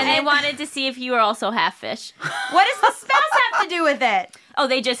 And they wanted to see if you were also half fish. What does the spouse have to do with it? Oh,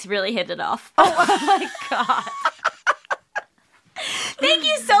 they just really hit it off. Oh my God. Thank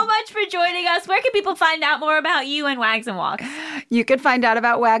you so much for joining us. Where can people find out more about you and Wags and Walks? You can find out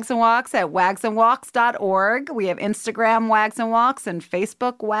about Wags and Walks at wagsandwalks.org. We have Instagram Wags and Walks and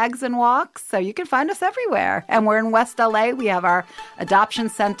Facebook Wags and Walks. So you can find us everywhere. And we're in West LA. We have our adoption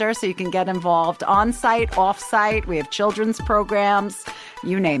center so you can get involved on site, off site. We have children's programs,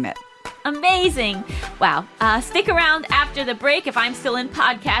 you name it. Amazing. Wow. Stick around after the break if I'm still in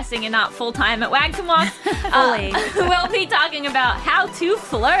podcasting and not full-time at Wags and Walks. Fully. We'll be talking about how to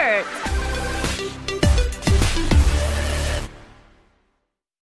flirt.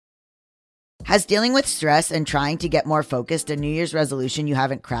 Has dealing with stress and trying to get more focused a New Year's resolution you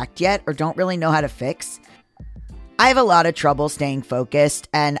haven't cracked yet or don't really know how to fix? I have a lot of trouble staying focused,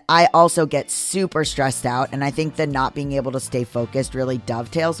 and I also get super stressed out, and I think the not being able to stay focused really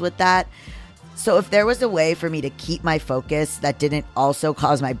dovetails with that. So if there was a way for me to keep my focus that didn't also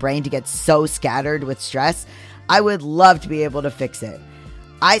cause my brain to get so scattered with stress, I would love to be able to fix it.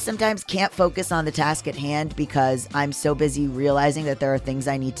 I sometimes can't focus on the task at hand because I'm so busy realizing that there are things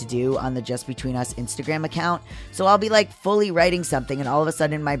I need to do on the Just Between Us Instagram account. So I'll be like fully writing something, and all of a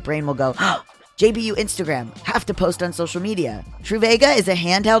sudden my brain will go, JBU Instagram, have to post on social media. Truvaga is a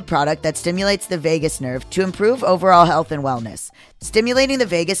handheld product that stimulates the vagus nerve to improve overall health and wellness. Stimulating the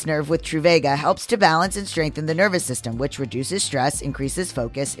vagus nerve with Truvaga helps to balance and strengthen the nervous system, which reduces stress, increases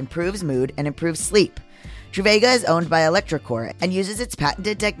focus, improves mood, and improves sleep. Truvaga is owned by electroCore and uses its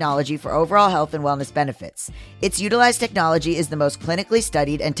patented technology for overall health and wellness benefits. Its utilized technology is the most clinically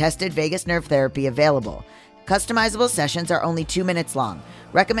studied and tested vagus nerve therapy available. Customizable sessions are only 2 minutes long.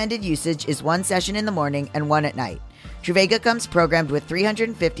 Recommended usage is 1 session in the morning and 1 at night. Truvaga comes programmed with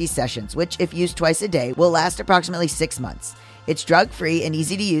 350 sessions, which, if used twice a day, will last approximately 6 months. It's drug-free and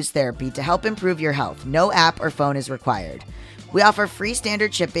easy-to-use therapy to help improve your health. No app or phone is required. We offer free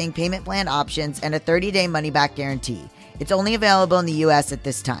standard shipping, payment plan options, and a 30-day money-back guarantee. It's only available in the U.S. at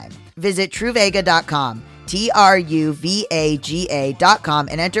this time. Visit Truvaga.com, Truvaga.com,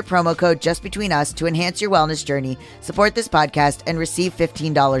 and enter promo code JustBetweenUs to enhance your wellness journey, support this podcast, and receive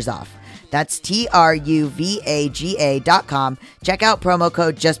 $15 off. That's Truvaga.com. Check out promo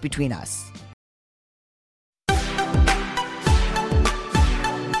code JustBetweenUs.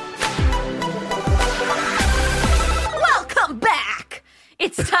 Welcome back.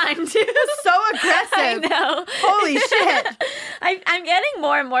 It's time to... So aggressive. I know. Holy shit. I'm getting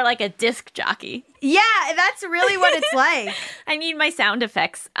more and more like a disc jockey. Yeah, that's really what it's like. I need my sound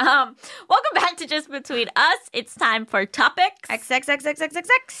effects. Welcome back to Just Between Us. It's time for topics.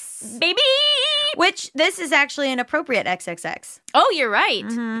 XXXXXXX. Baby! Which, this is actually an appropriate XXX. Oh, you're right.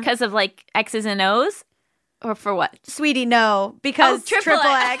 Because of like X's and O's. Or for what? Sweetie, no, because triple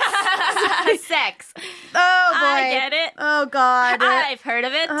X. Sex. Oh boy, I get it. Oh God, I've heard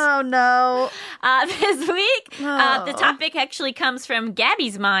of it. oh no. This week, the topic actually comes from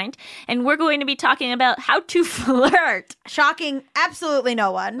Gabby's mind, and we're going to be talking about how to flirt. Shocking, absolutely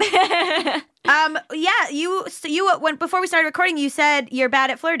no one. Yeah, you when before we started recording, you said you're bad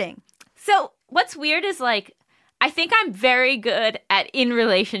at flirting. So what's weird is like, I think I'm very good at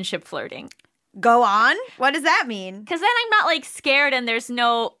in-relationship flirting. Go on. What does that mean? Because then I'm not like scared and there's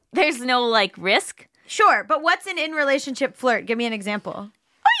no like risk. Sure, but what's an in-relationship flirt? Give me an example. Well,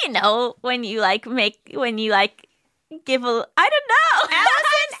 you know, when you give a, I don't know.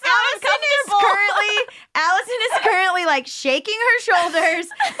 Allison is currently like shaking her shoulders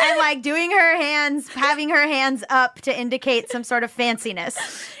and like doing her hands, having her hands up to indicate some sort of fanciness.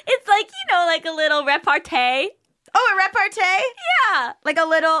 It's like, you know, like a little repartee. Oh, a repartee? Yeah. Like a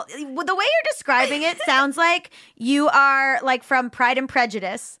little, the way you're describing it sounds like you are like from Pride and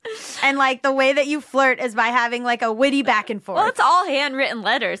Prejudice. And like the way that you flirt is by having like a witty back and forth. Well, it's all handwritten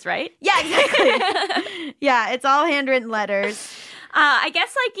letters, right? Yeah, exactly. Yeah, it's all handwritten letters. I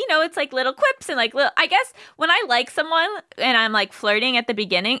guess like, you know, it's like little quips and like little, I guess when I like someone and I'm like flirting at the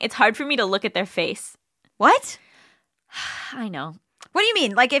beginning, it's hard for me to look at their face. What? I know. What do you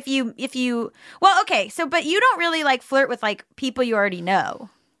mean? Like if you, well, okay, so, but you don't really like flirt with like people you already know.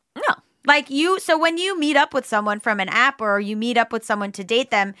 No. Like so when you meet up with someone from an app or you meet up with someone to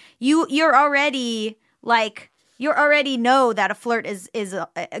date them, you're already know that a flirt is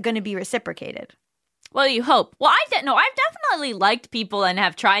going to be reciprocated. Well, you hope. Well, I've definitely liked people and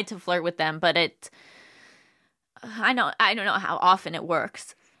have tried to flirt with them, but I don't know how often it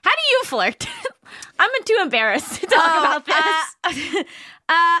works. How do you flirt? I'm too embarrassed to talk about this.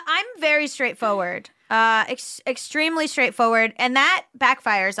 I'm very straightforward, extremely straightforward, and that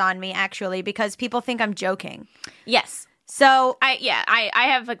backfires on me actually because people think I'm joking. Yes. So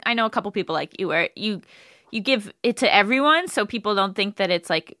I know a couple people like you where you give it to everyone so people don't think that it's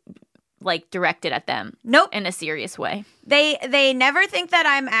like directed at them. Nope. In a serious way. They never think that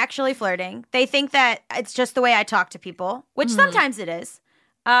I'm actually flirting. They think that it's just the way I talk to people, which sometimes it is.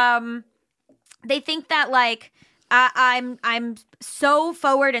 They think that like I'm so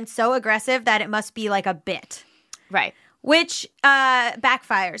forward and so aggressive that it must be like a bit. Right. Which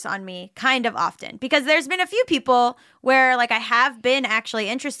backfires on me kind of often because there's been a few people where like I have been actually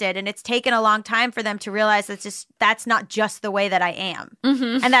interested and it's taken a long time for them to realize that's not just the way that I am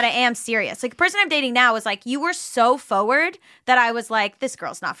and that I am serious. Like the person I'm dating now was like, you were so forward that I was like, this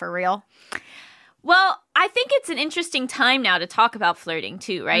girl's not for real. Well, I think it's an interesting time now to talk about flirting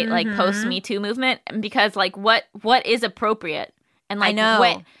too, right? Like post Me Too movement, because like what is appropriate and like I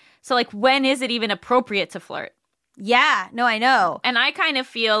know. When is it even appropriate to flirt? Yeah, no, I know. And I kind of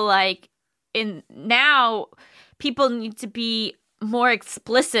feel like now people need to be more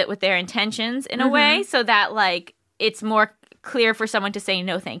explicit with their intentions in a way so that like it's more clear for someone to say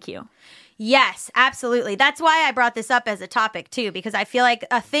no thank you. Yes, absolutely. That's why I brought this up as a topic too, because I feel like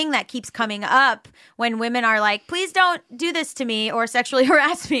a thing that keeps coming up when women are like, please don't do this to me or sexually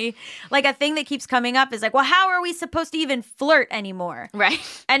harass me. Like a thing that keeps coming up is like, well, how are we supposed to even flirt anymore? Right.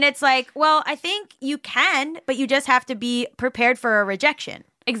 And it's like, well, I think you can, but you just have to be prepared for a rejection.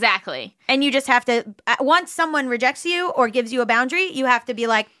 Exactly. And you just have to, once someone rejects you or gives you a boundary, you have to be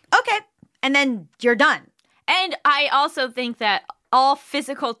like, okay, and then you're done. And I also think that all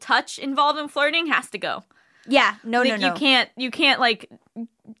physical touch involved in flirting has to go. Yeah, no. You can't like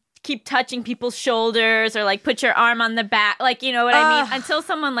keep touching people's shoulders or like put your arm on the back, like, you know what I mean? Until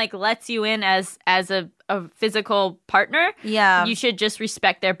someone like lets you in as a physical partner, you should just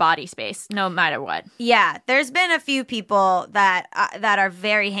respect their body space no matter what. Yeah, there's been a few people that are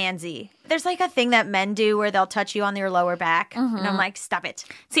very handsy. There's like a thing that men do where they'll touch you on your lower back, and I'm like, stop it.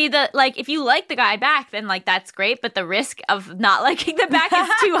 See, if you like the guy back, then like that's great, but the risk of not liking the back is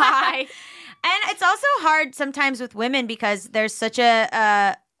too high. And it's also hard sometimes with women because there's such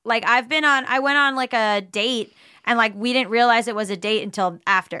a like I went on like a date and like we didn't realize it was a date until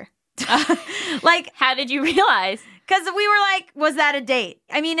after. Like, how did you realize? Because we were like, was that a date?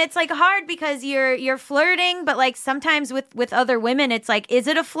 I mean, it's like hard because you're flirting, but like sometimes with other women, it's like, is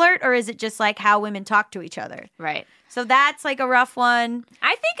it a flirt or is it just like how women talk to each other? Right. So that's like a rough one.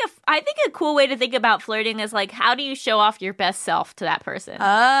 I think a cool way to think about flirting is like, how do you show off your best self to that person?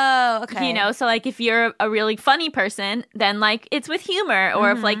 Oh, okay. You know, so like if you're a really funny person, then like it's with humor.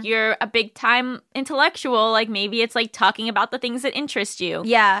 Or if like you're a big time intellectual, like maybe it's like talking about the things that interest you.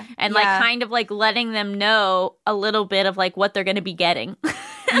 Yeah. And like kind of like letting them know a little bit of like what they're going to be getting.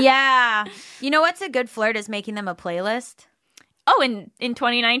 Yeah. You know what's a good flirt is making them a playlist. Oh, in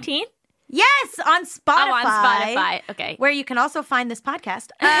 2019? Yes, on Spotify. Oh, on Spotify. Okay. Where you can also find this podcast.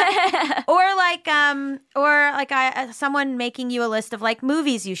 Or someone making you a list of like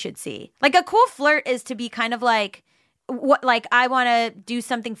movies you should see. Like a cool flirt is to be kind of like, what, like I want to do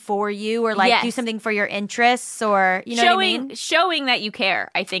something for you, or like do something for your interests, or you know what I mean? Showing that you care,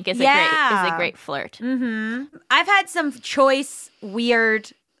 I think is a great flirt. Mm-hmm. I've had some choice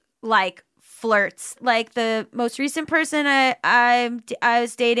weird like flirts. Like the most recent person I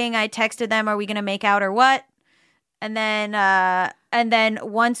was dating, I texted them, "Are we gonna make out or what?" And then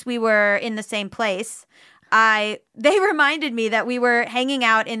once we were in the same place, they reminded me that we were hanging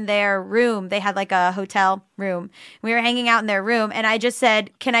out in their room. They had like a hotel room. We were hanging out in their room, and I just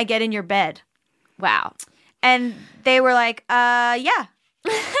said, "Can I get in your bed?" Wow. And they were like, yeah.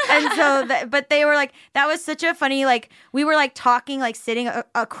 And so, but they were like, that was such a funny, like, we were like talking, like sitting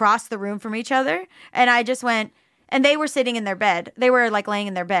across the room from each other. And I just went, and they were sitting in their bed. They were like laying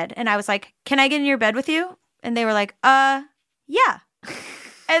in their bed. And I was like, "Can I get in your bed with you?" And they were like, yeah.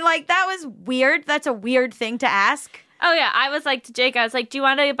 And like, that was weird. That's a weird thing to ask. Oh, yeah. I was like to Jake, I was like, "Do you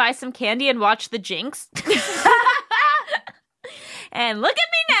want to buy some candy and watch The Jinx?" And look at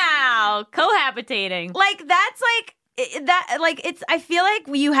me now, cohabitating. Like, that's like, that, like, it's, I feel like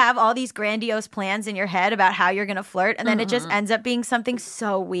you have all these grandiose plans in your head about how you're going to flirt, and then it just ends up being something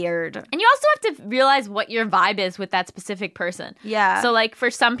so weird. And you also have to realize what your vibe is with that specific person. Yeah. So, like,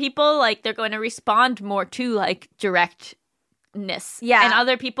 for some people, like, they're going to respond more to, like, directness. Yeah. And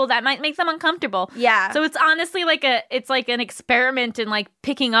other people, that might make them uncomfortable. Yeah. So it's honestly like it's like an experiment in, like,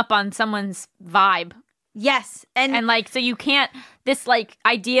 picking up on someone's vibe. Yes. And like, so you can't, this like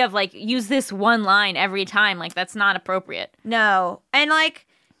idea of like, use this one line every time, like that's not appropriate. No. And like,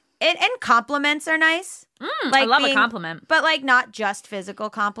 and compliments are nice. Like I love a compliment. But like not just physical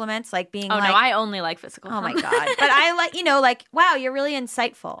compliments, like being like. Oh no, I only like physical Oh my compliments. God. But I like, you know, like, wow, you're really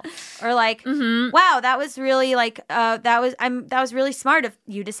insightful. Or like, wow, that was really like, that was really smart of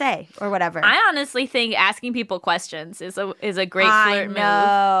you to say, or whatever. I honestly think asking people questions is a great flirt move.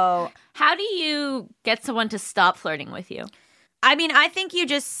 know. How do you get someone to stop flirting with you? I mean, I think you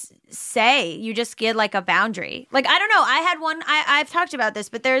just get like a boundary. Like, I don't know. I had one, I've talked about this,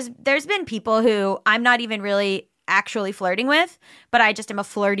 but there's been people who I'm not even really actually flirting with, but I just am a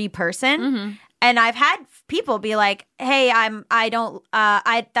flirty person. And I've had people be like, "Hey,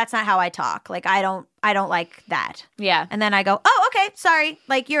 that's not how I talk. Like, I don't like that." Yeah. And then I go, "Oh, okay, sorry.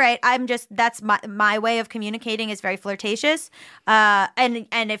 Like, you're right. That's my way of communicating is very flirtatious. And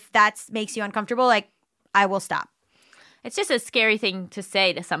if that makes you uncomfortable, like, I will stop." It's just a scary thing to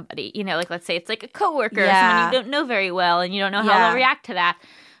say to somebody. You know, like let's say it's like a coworker or someone you don't know very well and you don't know how they'll react to that.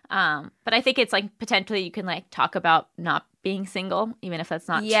 But I think it's like potentially you can like talk about not being single, even if that's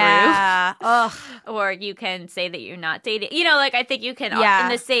not true. Ugh. Or you can say that you're not dating. You know, like I think you can in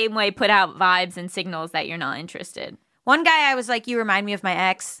the same way put out vibes and signals that you're not interested. One guy I was like, "You remind me of my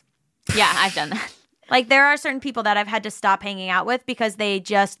ex." Yeah, I've done that. Like there are certain people that I've had to stop hanging out with because they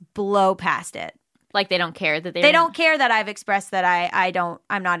just blow past it. Like they don't care that they don't care that I've expressed that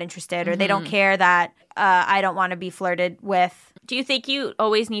I'm not interested, or they don't care that I don't want to be flirted with. Do you think you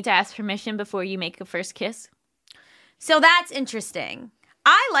always need to ask permission before you make a first kiss? So that's interesting.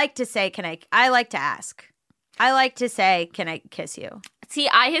 I like to say, I like to ask. I like to say, "Can I kiss you?" See,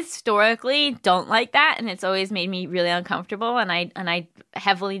 I historically don't like that, and it's always made me really uncomfortable, and I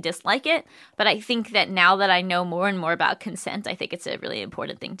heavily dislike it. But I think that now that I know more and more about consent, I think it's a really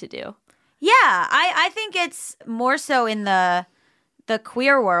important thing to do. Yeah, I think it's more so in the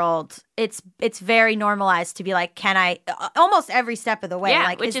queer world. It's very normalized to be like, "Can I?" Almost every step of the way. Yeah,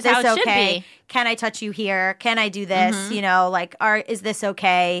 like, which is is how this it should okay? be. Can I touch you here? Can I do this? You know, like, is this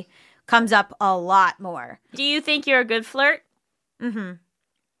okay? Comes up a lot more. Do you think you're a good flirt? I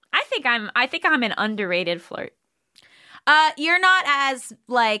think I'm an underrated flirt. You're not as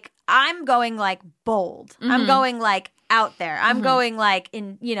like, I'm going like bold. I'm going like out there. I'm going like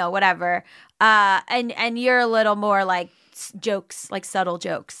in, you know, whatever. And you're a little more like jokes, like subtle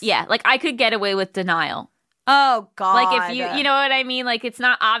jokes. Yeah, like I could get away with denial. Oh God. Like if you know what I mean? Like it's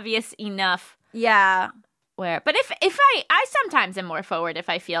not obvious enough. Yeah. But if I sometimes am more forward if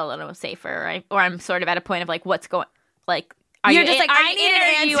I feel a little safer, or I'm sort of at a point of like, what's going, like, You're just like, I need an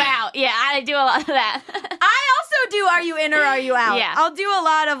are you answer. out? Yeah, I do a lot of that. I also do "Are you in or are you out?" Yeah. I'll do a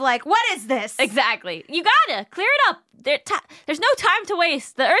lot of like, "What is this?" Exactly. You gotta clear it up. There's no time to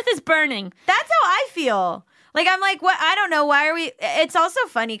waste. The earth is burning. That's how I feel. Like, I'm like, what? I don't know. Why are we? It's also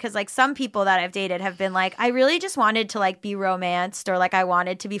funny because, like, some people that I've dated have been like, I really just wanted to, like, be romanced, or, like, I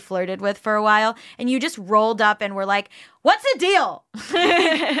wanted to be flirted with for a while. And you just rolled up and were like, "What's the deal?"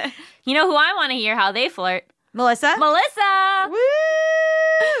 You know who I want to hear how they flirt? Melissa? Melissa!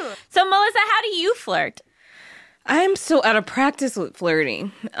 Woo! So, Melissa, how do you flirt? I'm so out of practice with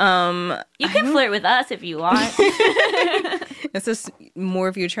flirting. You can flirt with us if you want. It's just more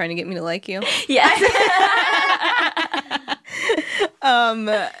of you trying to get me to like you. Yes.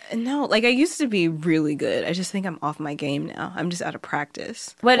 No, like I used to be really good. I just think I'm off my game now. I'm just out of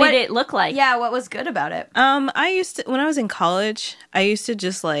practice. What did it look like? Yeah, what was good about it? I used to, when I was in college, I used to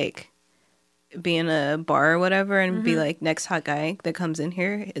just like be in a bar or whatever and be like, next hot guy that comes in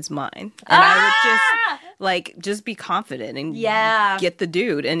here is mine. And I would just be confident and get the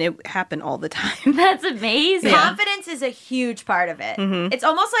dude. And it happened all the time. That's amazing. Confidence is a huge part of it. It's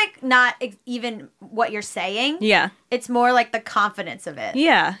almost like not even what you're saying. Yeah. It's more like the confidence of it.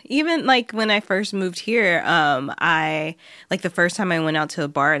 Yeah. Even like when I first moved here, I like the first time I went out to a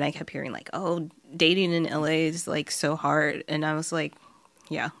bar and I kept hearing like, oh, dating in LA is like so hard. And I was like,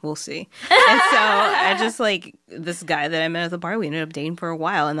 yeah, we'll see. And so I just like this guy that I met at the bar, we ended up dating for a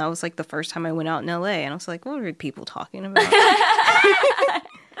while. And that was like the first time I went out in LA. And I was like, what are people talking about?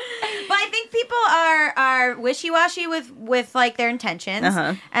 But I think people are wishy-washy with like their intentions.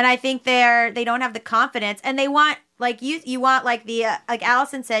 And I think they don't have the confidence and they want like you want like the like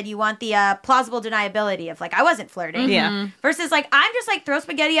Allison said, you want the plausible deniability of like I wasn't flirting. Yeah. Versus like I'm just like throw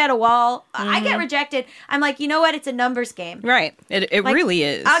spaghetti at a wall. I get rejected. I'm like, you know what? It's a numbers game. Right. It Like, really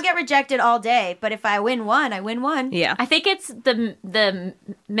is. I'll get rejected all day, but if I win one, I win one. Yeah. I think it's the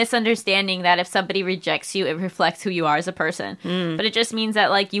misunderstanding that if somebody rejects you, it reflects who you are as a person. But it just means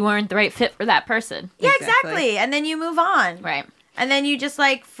that like you weren't the right fit for that person. Yeah, Exactly. exactly. And then you move on. Right. And then you just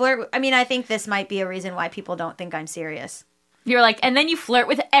like flirt. I mean, I think this might be a reason why people don't think I'm serious. You're like, and then you flirt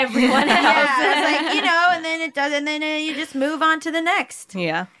with everyone else. Yeah, it's like, you know, and then it does, and then you just move on to the next.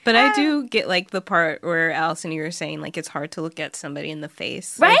 Yeah. But I do get like the part where Allison, you were saying like it's hard to look at somebody in the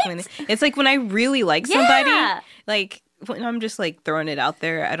face. Right? Like, it's like when I really like somebody, Yeah. like when I'm just like throwing it out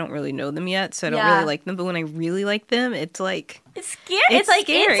there, I don't really know them yet, so I don't Yeah. really like them. But when I really like them, it's like It's scary. It's like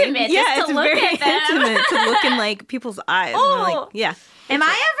scary. intimate Yeah, just it's to look very at them. intimate to look in like people's eyes. And I'm like, yeah. Am I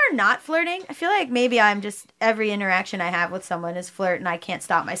ever not flirting? I feel like maybe I'm just every interaction I have with someone is flirt, and I can't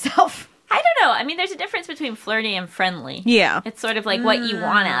stop myself. I don't know. I mean, there's a difference between flirty and friendly. Yeah. It's sort of like what you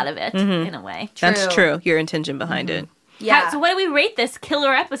want out of it, in a way. That's true. Your intention behind it. Yeah. So what do we rate this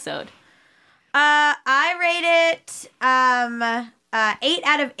killer episode? I rate it 8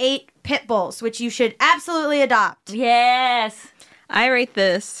 out of 8 pit bulls, which you should absolutely adopt. Yes. I rate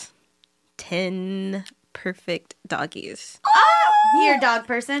this 10 perfect doggies. Oh, you're a dog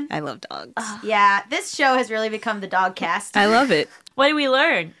person? I love dogs. Yeah, this show has really become the dog cast. I love it. What did we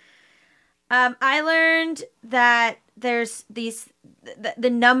learn? I learned that there's the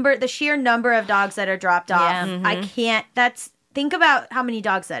sheer number of dogs that are dropped off. Yeah. I can't, think about how many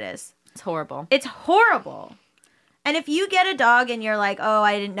dogs that is. It's horrible. It's horrible. And if you get a dog and you're like, oh,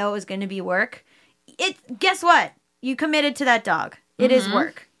 I didn't know it was going to be work, guess what? You committed to that dog. It is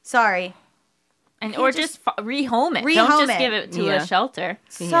work. Sorry. And or just rehome it. Rehome Don't just it. give it to Yeah. a shelter.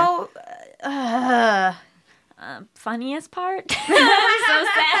 So, Funniest part. So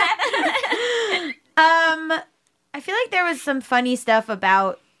sad. I feel like there was some funny stuff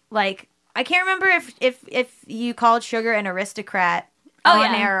about, like, I can't remember if you called Sugar an aristocrat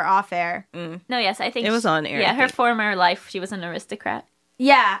on air or off air. No, yes, I think It was on air, Yeah, I her think. former life, she was an aristocrat.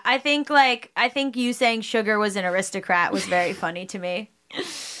 Yeah, I think you saying Sugar was an aristocrat was very funny to me.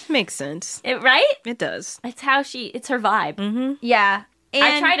 Makes sense. Right? It does. It's it's her vibe. Yeah. And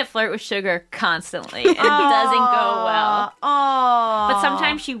I try to flirt with Sugar constantly. It doesn't go well. Oh, But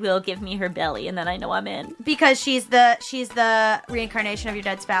sometimes she will give me her belly, and then I know I'm in. because she's the reincarnation of your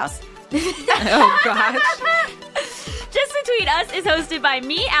dead spouse. Oh, gosh. Just Between Us is hosted by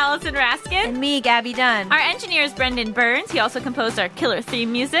me, Allison Raskin. And me, Gabby Dunn. Our engineer is Brendan Burns. He also composed our killer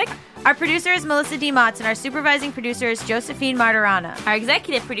theme music. Our producer is Melissa D. Motz, and our supervising producer is Josephine Martirana. Our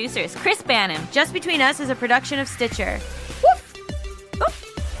executive producer is Chris Bannon. Just Between Us is a production of Stitcher. Woof. Woof.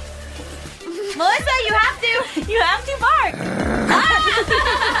 Melissa, you have to. You have to bark.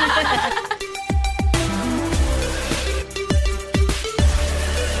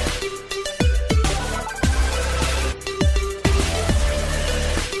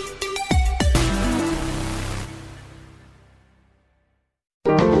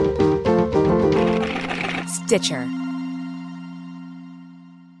 Stitcher.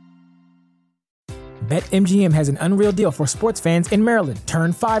 BetMGM has an unreal deal for sports fans in Maryland.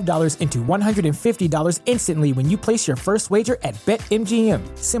 Turn $5 into $150 instantly when you place your first wager at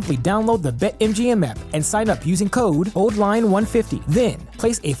BetMGM. Simply download the BetMGM app and sign up using code OldLine150. Then,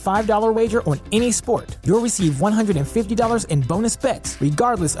 place a $5 wager on any sport. You'll receive $150 in bonus bets,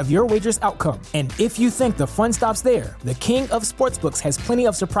 regardless of your wager's outcome. And if you think the fun stops there, the King of Sportsbooks has plenty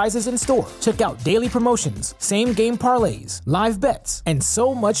of surprises in store. Check out daily promotions, same-game parlays, live bets, and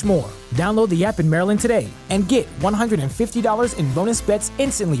so much more. Download the app in Maryland today and get $150 in bonus bets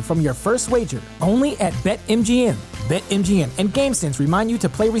instantly from your first wager. Only at BetMGM. BetMGM and GameSense remind you to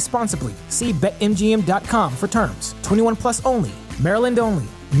play responsibly. See BetMGM.com for terms. 21 plus only. Maryland only.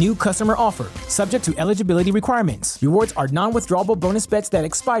 New customer offer. Subject to eligibility requirements. Rewards are non-withdrawable bonus bets that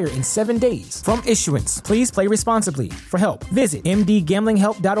expire in 7 days. From issuance, please play responsibly. For help, visit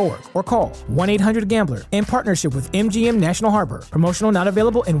mdgamblinghelp.org or call 1-800-GAMBLER in partnership with MGM National Harbor. Promotional not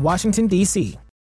available in Washington, D.C.